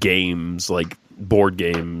 like, games, like, board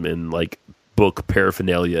game and, like, book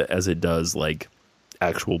paraphernalia as it does, like,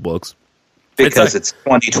 actual books. Because it's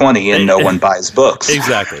 2020 and no one buys books.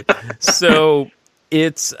 Exactly. So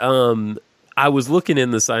it's I was looking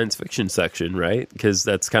in the science fiction section, right? Because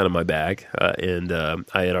that's kind of my bag. And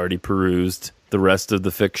I had already perused the rest of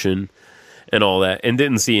the fiction and all that and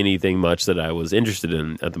didn't see anything much that I was interested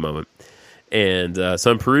in at the moment. And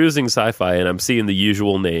so I'm perusing sci-fi and I'm seeing the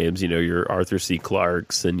usual names, your Arthur C.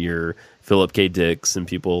 Clarke's and your Philip K. Dick's and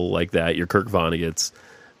people like that, your Kurt Vonnegut's.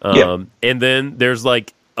 And then there's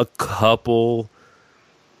like a couple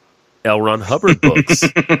L. Ron Hubbard books.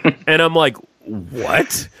 And I'm like,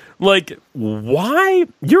 what? Like, why?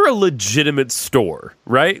 You're a legitimate store,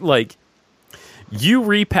 right? Like, you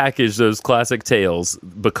repackage those classic tales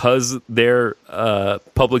because they're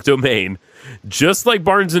public domain, just like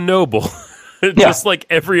Barnes & Noble. just like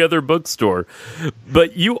every other bookstore.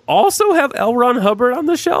 But you also have L. Ron Hubbard on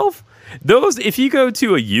the shelf. Those, if you go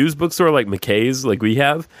to a used bookstore like McKay's, like we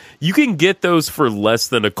have, you can get those for less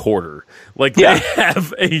than $0.25. Like they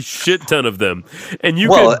have a shit ton of them, and you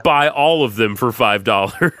can buy all of them for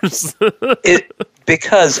 $5.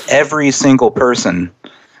 Because every single person,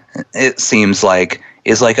 it seems like,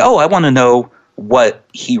 is like, oh, I want to know what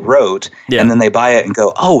he wrote, and then they buy it and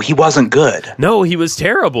go, oh, he wasn't good. No, he was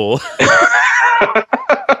terrible.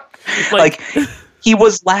 like he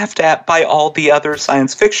was laughed at by all the other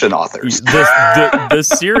science fiction authors. The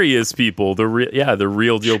serious people, the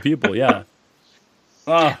real deal people,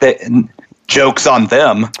 Jokes on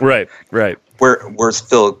them. Right. Where's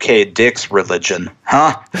Phil K. Dick's religion?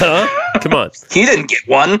 Huh? Come on. He didn't get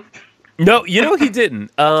one. No, he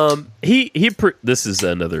didn't. This is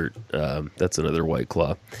another. That's another White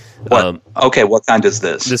Claw. What? Okay, what kind is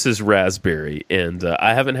this? This is raspberry, and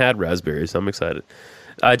I haven't had raspberry, so I'm excited.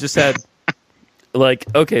 I just had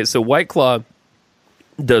so White Claw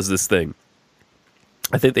does this thing.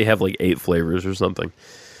 I think they have like 8 flavors or something,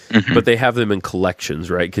 but they have them in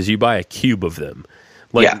collections, right? Because you buy a cube of them.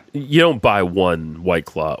 You don't buy one White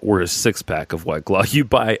Claw or a 6-pack of White Claw. You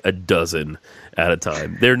buy a dozen at a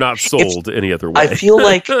time. They're not sold any other way. I feel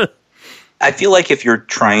like if you're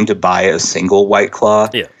trying to buy a single White Claw,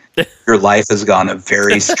 your life has gone a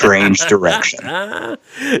very strange direction.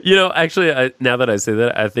 Actually, now that I say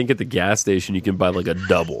that, I think at the gas station you can buy like a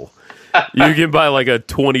double. You can buy like a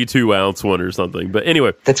 22-ounce one or something. But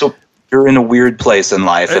anyway, you're in a weird place in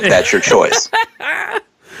life if that's your choice.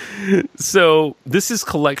 So this is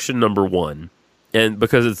collection number 1, and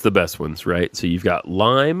because it's the best ones, right? So you've got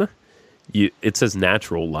lime. It says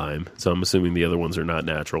natural lime, so I'm assuming the other ones are not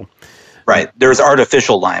natural. Right. There's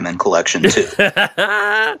artificial lime in collection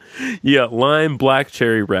 2. Lime, black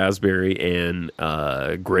cherry, raspberry, and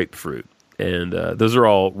grapefruit. And those are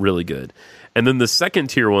all really good. And then the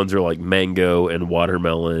second tier ones are like mango and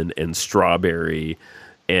watermelon and strawberry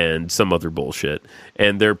and some other bullshit.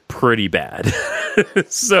 And they're pretty bad.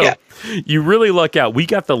 You really luck out. We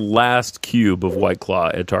got the last cube of White Claw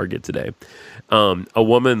at Target today. A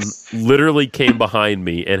woman literally came behind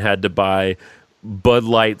me and had to buy Bud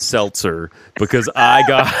Light seltzer because I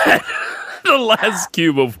got the last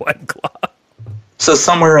cube of White Claw. So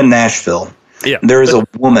somewhere in Nashville, there is a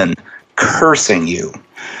woman cursing you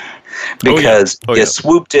because you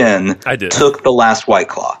swooped in, took the last White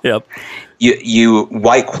Claw. Yep. You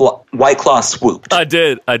White Claw swooped. I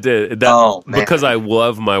did. Because I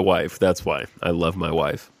love my wife. That's why. I love my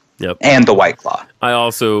wife. Yep. And the White Claw. I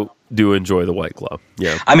also do enjoy the White Claw.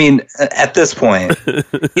 Yeah. I mean, at this point,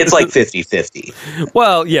 it's like 50-50.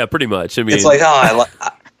 Well, yeah, pretty much. I mean, it's like,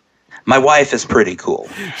 my wife is pretty cool.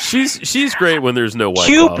 She's great when there's no White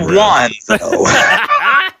Cube Claw. Cube 1, though.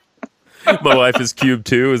 My wife is Cube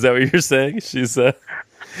 2. Is that what you're saying? She's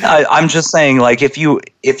I'm just saying, like, if you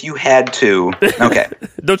had to, okay.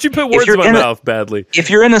 Don't you put words in my mouth badly. If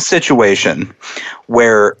you're in a situation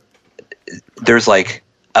where there's like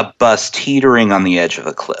a bus teetering on the edge of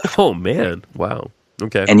a cliff. Oh man! Wow.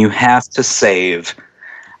 Okay. And you have to save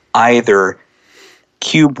either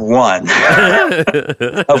Cube 1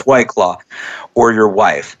 of White Claw or your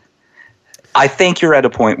wife. I think you're at a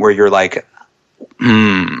point where you're like,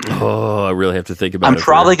 Oh, I really have to think about it. I'm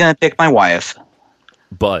probably going to pick my wife.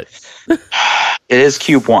 But it is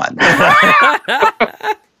Cube 1.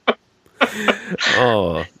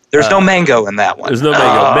 Oh. There's no mango in that one. There's no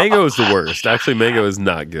mango. Mango is the worst. Actually, mango is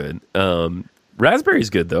not good. Raspberry's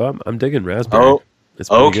good, though. I'm digging raspberry. Oh,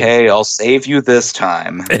 okay. Good. I'll save you this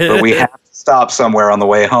time. But we have to stop somewhere on the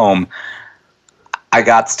way home. I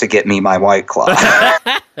got to get me my White Claw.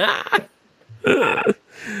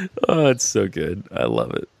 Oh, it's so good. I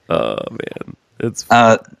love it. Oh, man. It's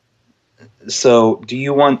So, do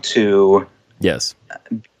you want to be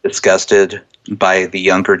disgusted by the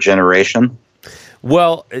younger generation?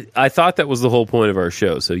 Well, I thought that was the whole point of our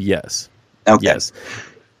show, so yes. Okay. Yes.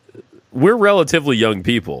 We're relatively young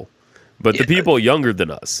people, but the people younger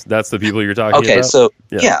than us, that's the people you're talking about? Okay, so,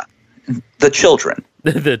 the children,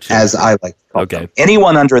 as I like to call them.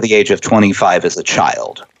 Anyone under the age of 25 is a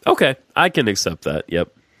child. Okay, I can accept that,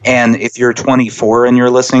 yep. And if you're 24 and you're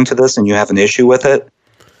listening to this and you have an issue with it,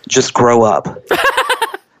 just grow up.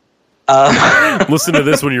 Listen to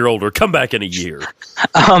this when you're older. Come back in a year.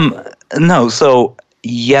 No, so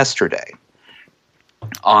yesterday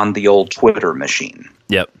on the old Twitter machine,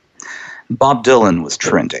 Bob Dylan was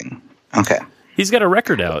trending. Okay. He's got a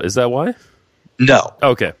record out. Is that why? No.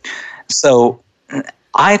 Okay. So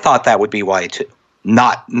I thought that would be why too.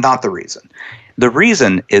 Not the reason. The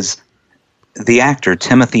reason is the actor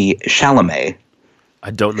Timothy Chalamet.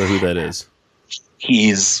 I don't know who that is.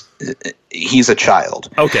 he's a child.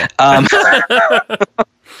 Okay.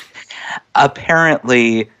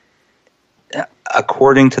 Apparently,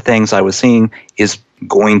 according to things I was seeing, is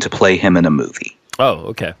going to play him in a movie. Oh,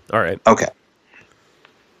 okay. All right. Okay.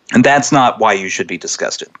 And that's not why you should be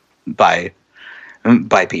disgusted by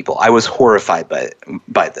people. I was horrified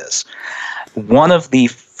by this. One of the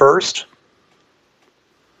first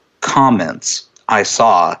comments I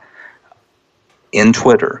saw in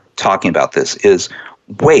Twitter talking about this is,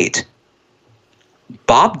 wait,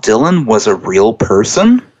 Bob Dylan was a real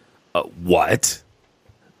person? What?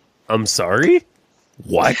 I'm sorry?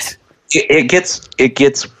 What? It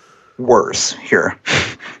gets worse here.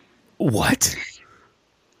 What?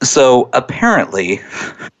 So apparently,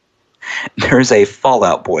 there's a Fall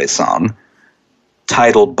Out Boy song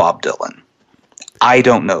titled Bob Dylan. I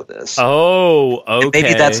don't know this. Oh, okay.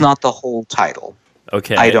 Maybe that's not the whole title.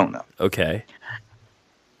 Okay. I don't know. Okay.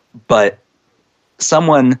 But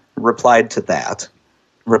someone replied to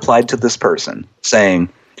this person saying,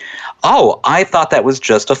 "Oh, I thought that was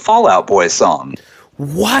just a Fall Out Boy song."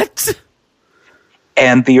 What?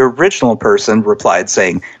 And the original person replied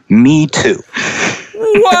saying, "Me too."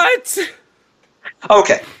 What?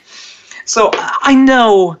 Okay. So I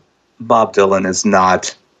know Bob Dylan is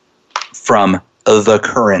not from the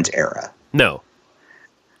current era. No.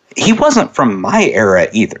 He wasn't from my era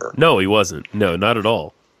either. No, he wasn't. No, not at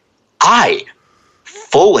all. I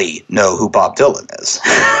fully know who Bob Dylan is.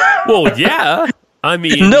 Well, yeah. I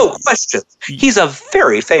mean, no question. He's a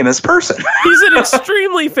very famous person. He's an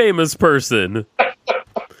extremely famous person.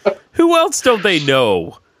 Who else don't they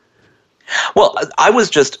know? Well, I was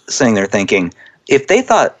just sitting there thinking, if they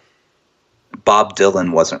thought Bob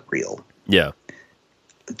Dylan wasn't real, yeah,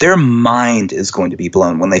 their mind is going to be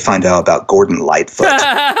blown when they find out about Gordon Lightfoot.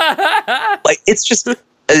 Like, it's just,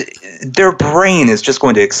 their brain is just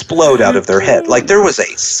going to explode out of their head. Like, there was a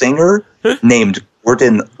singer named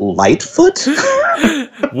Gordon Lightfoot?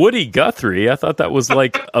 Woody Guthrie? I thought that was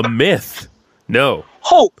like a myth. No.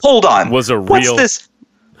 Hold on. Was a real...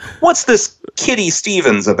 What's this Kitty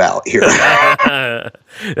Stevens about here?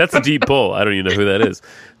 That's a deep pull. I don't even know who that is.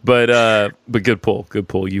 But good pull. Good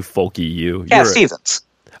pull. You folky you. Cat Stevens.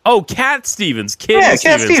 Oh, Cat Stevens. Cat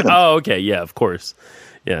Stevens. Oh, okay. Yeah, of course.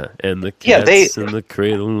 Yeah, and the cats in the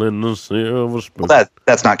cradle and the silver spoon. Well,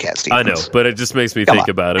 that's not Cat Stevens. I know, but it just makes me think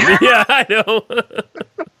about him. Yeah, I know.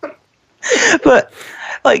 But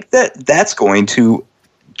like that's going to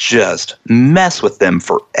just mess with them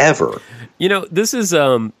forever. You know, this is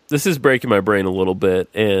breaking my brain a little bit,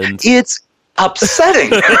 and it's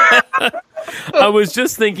upsetting. I was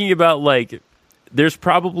just thinking about, like, there's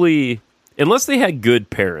probably, unless they had good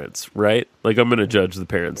parents, right? Like, I'm going to judge the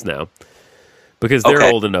parents now because they're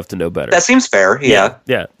old enough to know better. That seems fair. Yeah.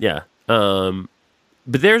 But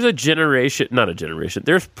there's not a generation.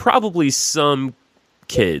 There's probably some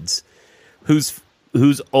kids whose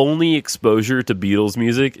only exposure to Beatles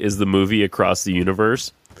music is the movie Across the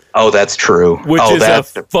Universe. Oh, that's true. Which is a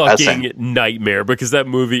fucking nightmare because that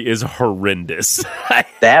movie is horrendous.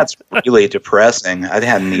 That's really depressing. I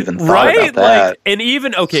hadn't even thought about that. Like, and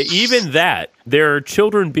even that, there are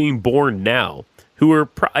children being born now who are,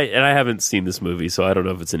 and I haven't seen this movie, so I don't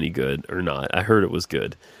know if it's any good or not. I heard it was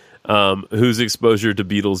good. Whose exposure to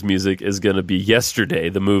Beatles music is going to be Yesterday,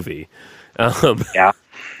 the movie. Yeah.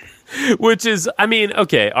 Which is, I mean,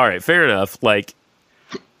 okay, all right, fair enough. Like,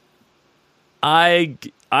 I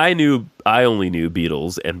only knew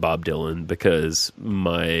Beatles and Bob Dylan because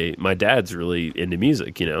my dad's really into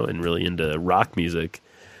music, and really into rock music.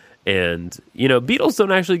 And, Beatles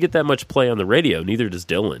don't actually get that much play on the radio. Neither does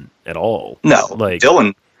Dylan at all. No, like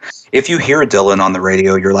Dylan. If you hear Dylan on the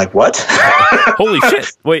radio, you're like, what? Holy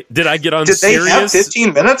shit. Wait, did I get on Sirius? Did they have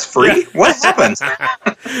 15 minutes free? Yeah. What happened?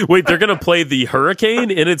 Wait, they're going to play the Hurricane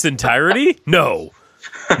in its entirety? No,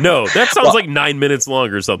 that sounds like 9 minutes long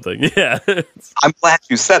or something. Yeah. I'm glad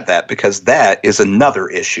you said that because that is another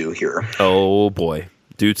issue here. Oh, boy.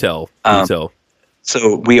 Do tell.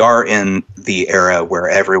 So we are in the era where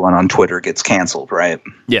everyone on Twitter gets canceled, right?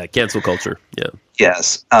 Yeah, cancel culture. Yeah.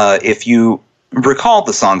 Yes. If you recall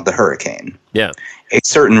the song The Hurricane, yeah, a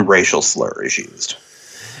certain racial slur is used.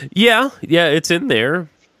 Yeah, it's in there.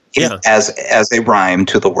 Yeah. As a rhyme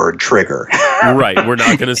to the word trigger. Right, we're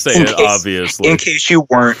not going to say it, obviously. In case you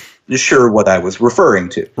weren't sure what I was referring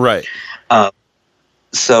to. Right.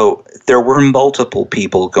 So there were multiple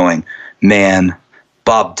people going, man,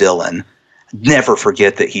 Bob Dylan, never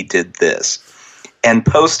forget that he did this. And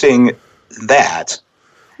posting that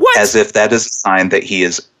as if that is a sign that he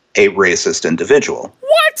is a racist individual.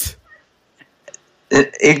 What?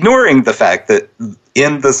 Ignoring the fact that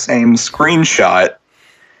in the same screenshot,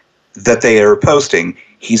 that they are posting,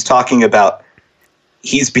 he's talking about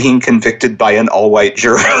he's being convicted by an all-white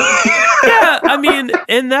jury. Yeah, I mean,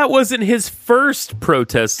 and that wasn't his first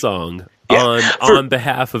protest song on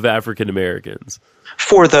behalf of African Americans.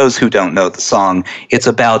 For those who don't know the song, it's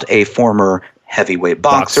about a former heavyweight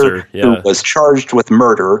boxer who was charged with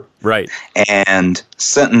murder, right, and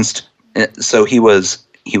sentenced. So he was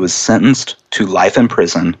sentenced to life in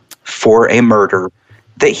prison for a murder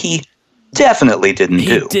that he definitely didn't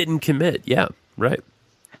do. He didn't commit. Yeah, right.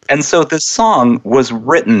 And so this song was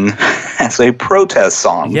written as a protest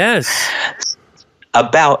song. Yes.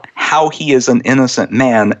 About how he is an innocent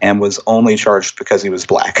man and was only charged because he was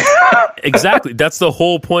black. Exactly. That's the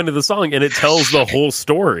whole point of the song, and it tells the whole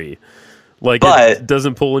story. Like, it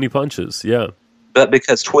doesn't pull any punches. Yeah. But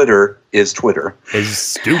because Twitter is Twitter. It's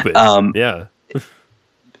stupid. Yeah.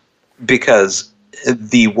 Because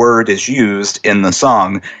the word is used in the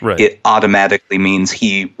song, it automatically means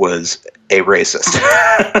he was a racist.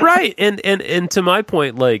 Right. And to my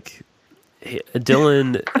point, like,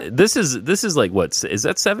 Dylan, this is like, what, is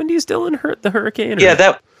that 70s Dylan, the Hurricane? Yeah,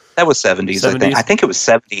 that was 70s, I think. I think it was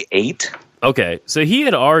 78. Okay, so he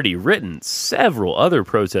had already written several other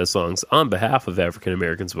protest songs on behalf of African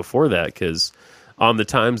Americans before that, because on The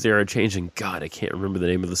Times They Are Changing, God, I can't remember the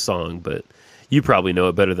name of the song, but you probably know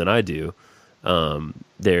it better than I do.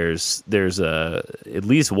 There's at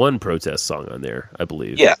least one protest song on there, I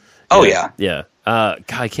believe. Yeah. Oh, yeah. Yeah. God,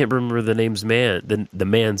 I can't remember the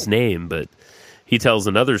man's name, but he tells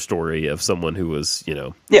another story of someone who was,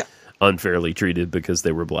 unfairly treated because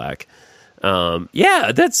they were black.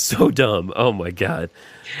 Yeah, that's so dumb. Oh my God.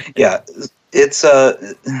 Yeah. It's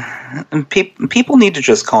people need to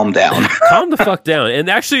just calm down. Calm the fuck down and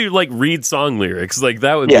actually like read song lyrics. Like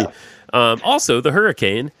that would be also The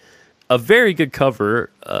Hurricane, a very good cover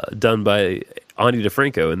done by Ani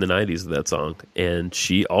DeFranco in the 90s of that song, and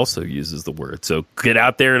she also uses the word. So get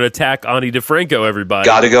out there and attack Ani DeFranco, everybody.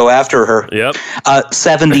 Got to go after her. Yep.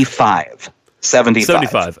 75.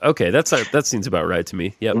 75. Okay, that seems about right to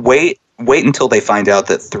me. Yep. Wait until they find out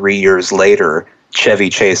that 3 years later Chevy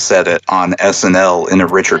Chase said it on SNL in a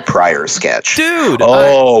Richard Pryor sketch. Dude.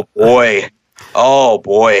 Oh boy.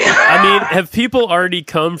 I mean, have people already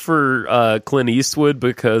come for Clint Eastwood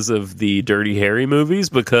because of the Dirty Harry movies?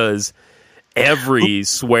 Because every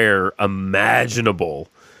swear imaginable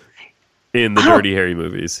in the Dirty Harry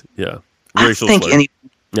movies. Yeah. Racial I think slur.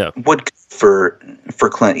 anyone would go for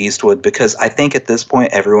Clint Eastwood, because I think at this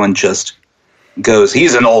point everyone just goes,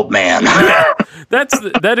 he's an old man.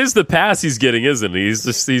 That is the pass he's getting, isn't he?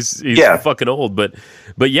 He's fucking old. But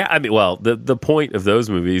yeah, I mean, well, the point of those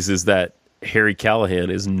movies is that Harry Callahan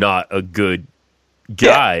is not a good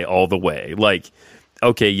guy all the way. Like,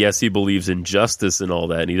 okay, yes, he believes in justice and all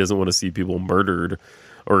that, and he doesn't want to see people murdered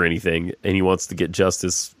or anything, and he wants to get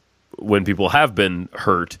justice when people have been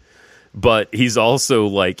hurt. But he's also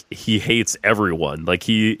like, he hates everyone. Like,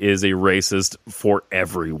 he is a racist for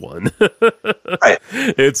everyone. Right.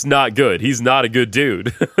 It's not good. He's not a good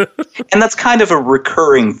dude. And that's kind of a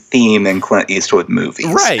recurring theme in Clint Eastwood movies.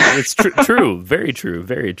 Right. It's true. Very true.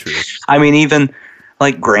 Very true. I mean, even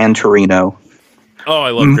like Gran Torino. Oh, I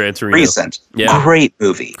love Gran Torino. Recent. Yeah. Great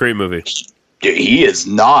movie. Great movie. He is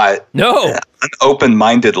not an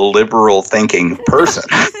open-minded, liberal thinking person.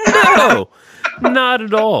 No, not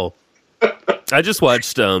at all. I just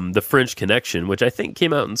watched The French Connection, which I think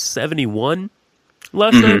came out in 1971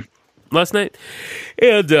 last night.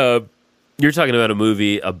 And you're talking about a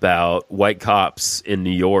movie about white cops in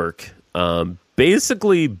New York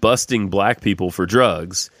basically busting black people for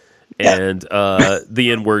drugs. And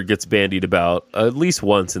the N-word gets bandied about at least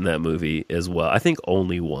once in that movie as well. I think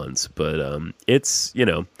only once, but it's,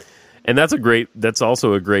 and that's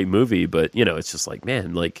also a great movie, but, it's just like,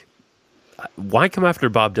 man, like, why come after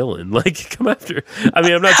Bob Dylan? Like, come after. I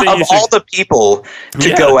mean, I'm not saying of all the people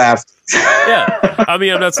to go after. Yeah, I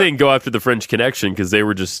mean, I'm not saying go after the French Connection, because they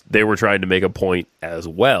were trying to make a point as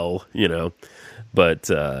well, But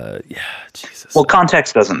Jesus. Well,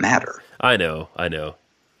 context doesn't matter. I know.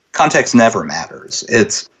 Context never matters.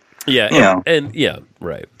 It's and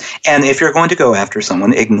right. And if you're going to go after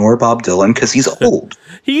someone, ignore Bob Dylan because he's old.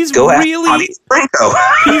 He's really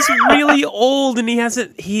old, and he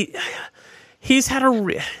hasn't. He's had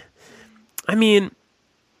I mean,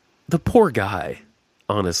 the poor guy,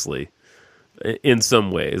 honestly, in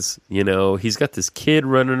some ways, he's got this kid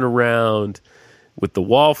running around with the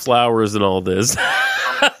wallflowers and all this.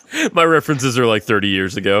 My references are like 30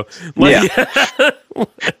 years ago. Like,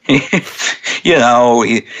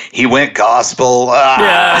 he went gospel.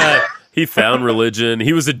 Yeah, he found religion.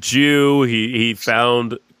 He was a Jew. He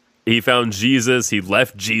found He found Jesus. He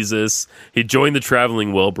left Jesus. He joined the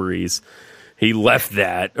Traveling Wilburys. He left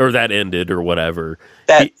that, or that ended, or whatever.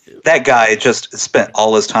 That guy just spent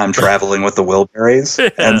all his time traveling with the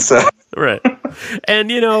Wilburys, and so right. And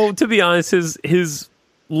to be honest, his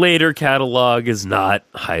later catalog is not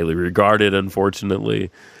highly regarded,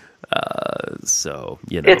 unfortunately. So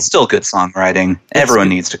it's still good songwriting. Everyone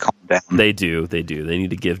needs to calm down. They do. They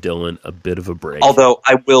need to give Dylan a bit of a break. Although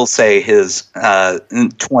I will say his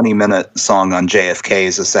 20-minute song on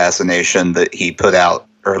JFK's assassination that he put out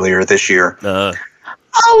earlier this year, a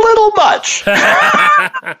little much.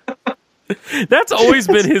 That's always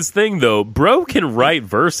been his thing, though. Bro can write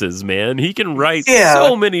verses, man. He can write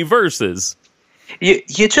so many verses.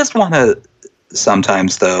 You just want to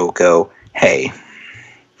sometimes, though, go, hey,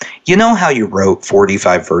 you know how you wrote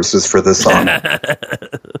 45 verses for this song?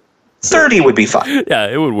 30 would be fine. Yeah,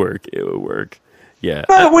 it would work. Yeah.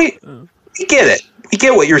 We get it. We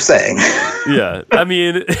get what you're saying. Yeah. I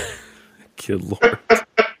mean, good Lord.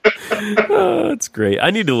 Oh, that's great. I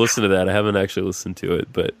need to listen to that. I haven't actually listened to it,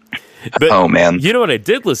 but oh man, you know what I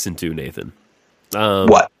did listen to, Nathan?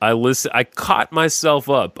 What? I caught myself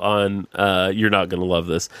up on. You're not going to love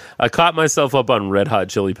this. I caught myself up on Red Hot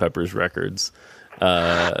Chili Peppers records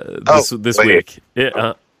this week.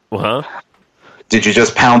 Yeah. Did you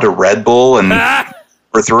just pound a Red Bull and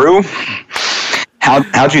we're through?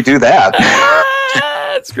 How'd you do that?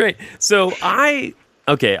 That's great. So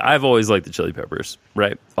I've always liked the Chili Peppers,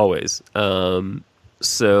 right? Always.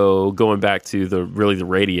 So going back to the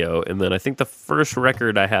radio, and then I think the first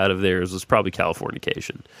record I had of theirs was probably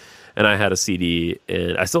Californication. And I had a CD,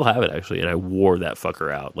 and I still have it actually, and I wore that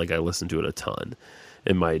fucker out. Like I listened to it a ton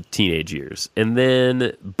in my teenage years. And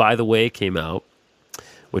then By the Way came out,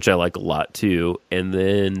 which I like a lot too. And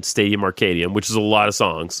then Stadium Arcadium, which is a lot of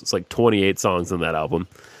songs. It's like 28 songs on that album.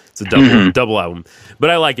 It's a double album, but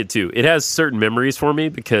I like it too. It has certain memories for me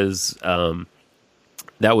because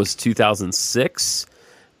that was 2006,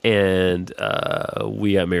 and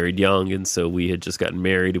we got married young, and so we had just gotten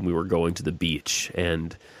married, and we were going to the beach,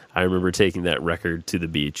 and I remember taking that record to the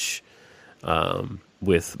beach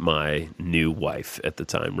with my new wife at the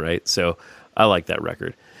time, right? So I like that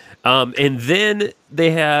record. And then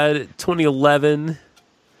they had 2011.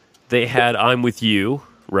 They had I'm With You,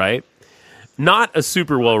 right? Not a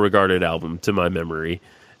super well-regarded album to my memory,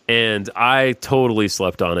 and I totally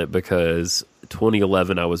slept on it because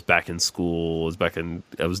 2011 I was back in school,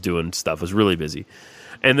 I was doing stuff, I was really busy.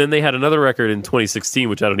 And then they had another record in 2016,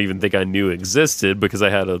 which I don't even think I knew existed because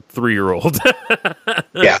I had a 3-year-old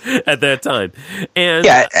at that time. And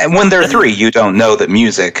and when they're 3, you don't know that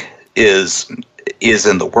music is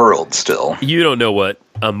in the world still. You don't know what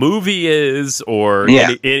a movie is or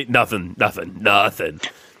nothing.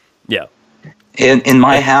 Yeah. In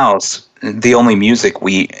my house, the only music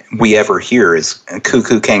we ever hear is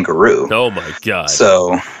Cuckoo Kangaroo. Oh my God.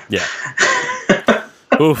 So yeah.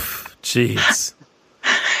 Oof, jeez.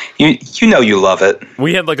 You know you love it.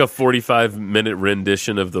 We had like a 45-minute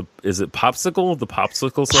rendition of is it Popsicle? The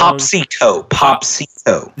Popsicle song?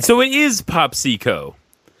 Popsico. So it is Popsico.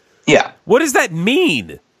 Yeah. What does that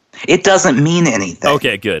mean? It doesn't mean anything.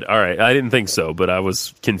 Okay, good. All right. I didn't think so, but I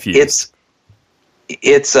was confused.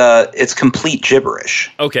 It's complete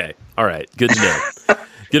gibberish. Okay. All right. Good to know.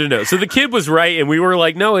 Good to know. So the kid was right, and we were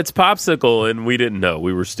like, no, it's Popsicle, and we didn't know.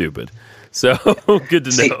 We were stupid. So good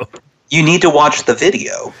to know. You need to watch the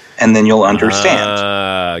video, and then you'll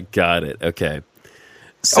understand. Got it. Okay.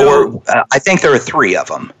 So I think there are 3 of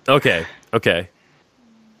them. Okay.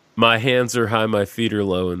 My hands are high, my feet are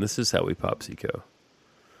low, and this is how we Popsico.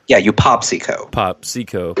 Yeah, you Popsico.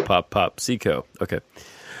 Popsico. Popsico. Okay.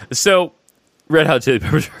 So, Red Hot Chili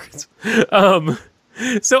Peppers records.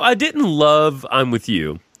 So I didn't love I'm With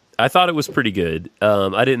You. I thought it was pretty good.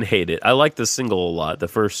 I didn't hate it. I liked the single a lot.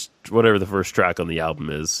 Whatever the first track on the album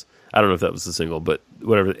is. I don't know if that was the single, but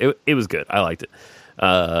whatever. It was good. I liked it.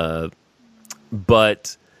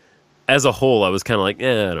 But as a whole, I was kind of like,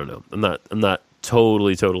 I don't know. I'm not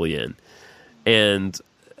totally in. And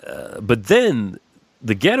but then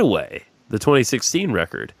The Getaway, the 2016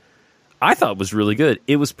 record, I thought was really good.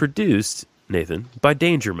 It was produced, Nathan, by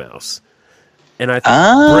Danger Mouse. And I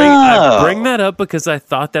bring that up because I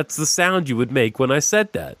thought that's the sound you would make when I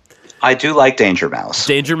said that. I do like Danger Mouse.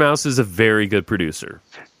 Danger Mouse is a very good producer.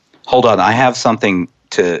 Hold on, I have something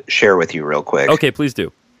to share with you real quick. Okay, please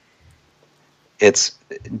do. It's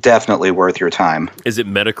definitely worth your time. Is it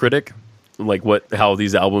Metacritic? Like how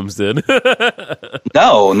these albums did?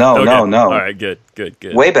 No. Okay. All right, good.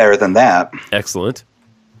 Way better than that. Excellent.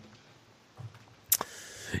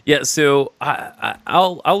 Yeah, so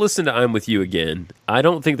I'll listen to I'm With You again. I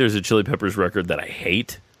don't think there's a Chili Peppers record that I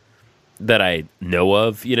hate. that I know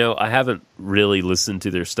of. You know, I haven't really listened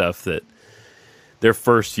to their stuff their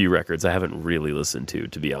first few records I haven't really listened to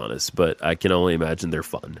be honest, but I can only imagine they're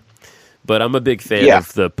fun. But I'm a big fan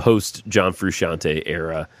of the post John Frusciante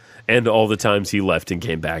era and all the times he left and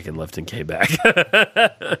came back and left and came back.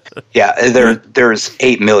 Yeah, there's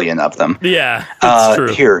 8 million of them. Yeah, that's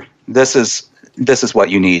true. Here, this is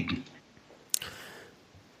what you need.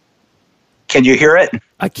 Can you hear it?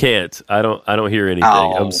 I can't. I don't hear anything.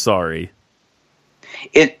 Oh. I'm sorry.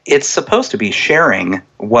 It's supposed to be sharing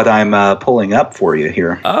what I'm pulling up for you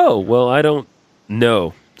here. Oh, well, I don't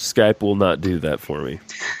know. Skype will not do that for me.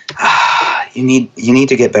 You need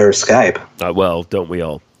to get better Skype. Well, don't we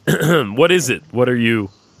all? What is it? What are you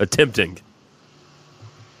attempting?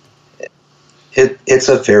 It's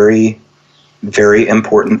a very, very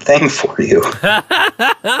important thing for you.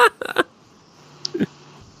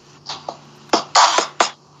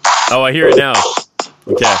 Oh, I hear it now.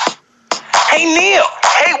 Okay. Hey, Neil.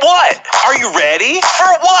 Hey, what? Are you ready?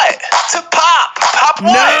 For what? To pop. Pop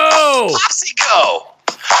what? No! Popsico.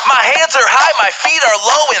 My hands are high, my feet are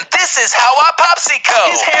low, and this is how I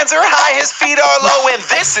popsico. His hands are high, his feet are low, and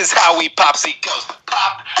this is how we popsicos.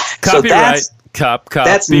 Pop. Copyright.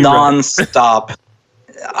 That's nonstop.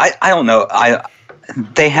 I don't know.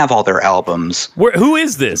 They have all their albums. Who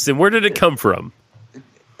is this, and where did it come from?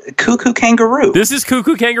 Cuckoo Kangaroo. This is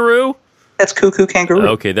Cuckoo Kangaroo? That's Cuckoo Kangaroo.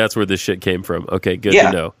 Okay, that's where this shit came from. Okay, good Yeah.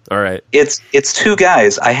 to know. All right. It's two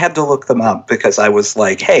guys. I had to look them up because I was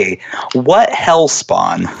like, hey, what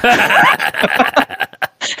hellspawn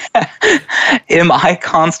am I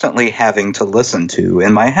constantly having to listen to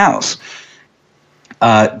in my house?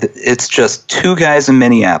 It's just two guys in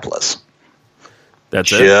Minneapolis.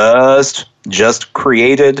 That's it? Just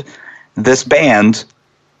created this band,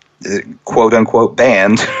 quote unquote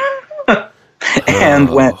band, and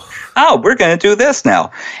went, oh, we're going to do this now,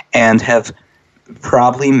 and have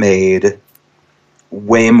probably made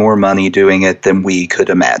way more money doing it than we could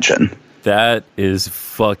imagine. That is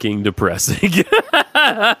fucking depressing.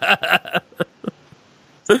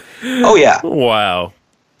 Oh yeah. Wow.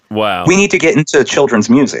 We need to get into children's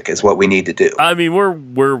music is what we need to do. I mean,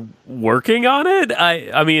 we're working on it.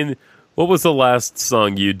 I mean, what was the last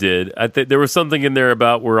song you did? I think there was something in there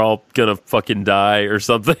about we're all gonna fucking die or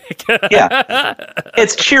something. Yeah.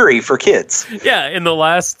 It's cheery for kids. Yeah, and the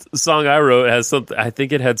last song I wrote has something. I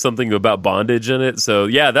think it had something about bondage in it. So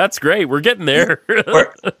yeah, that's great. We're getting there.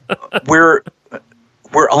 We're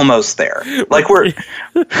almost there. Like we're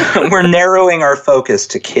narrowing our focus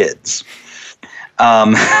to kids.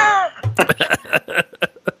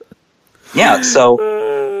 Yeah, so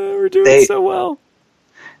we're doing so well.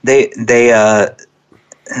 I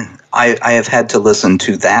have had to listen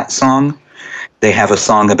to that song. They have a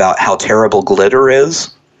song about how terrible glitter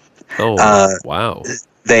is. Oh, wow.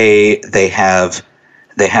 They have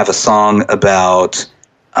a song about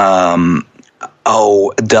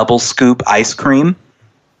double scoop ice cream.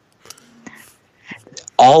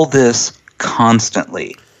 All this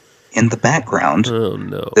constantly in the background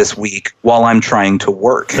this week while I'm trying to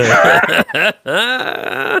work.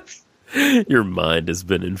 Your mind has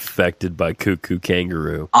been infected by Cuckoo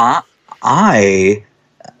Kangaroo. I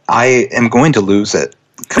am going to lose it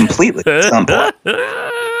completely at some point.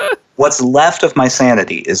 What's left of my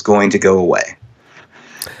sanity is going to go away.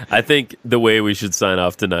 I think the way we should sign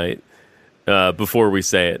off tonight, before we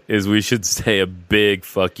say it, is we should say a big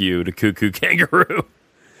fuck you to Cuckoo Kangaroo.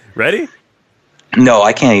 Ready? No,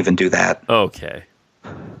 I can't even do that. Okay.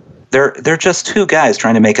 They're just two guys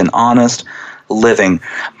trying to make an honest living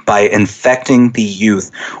by infecting the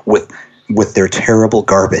youth with their terrible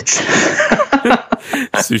garbage.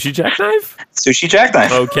 Sushi Jackknife? Sushi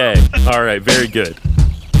Jackknife. Okay. All right. Very good.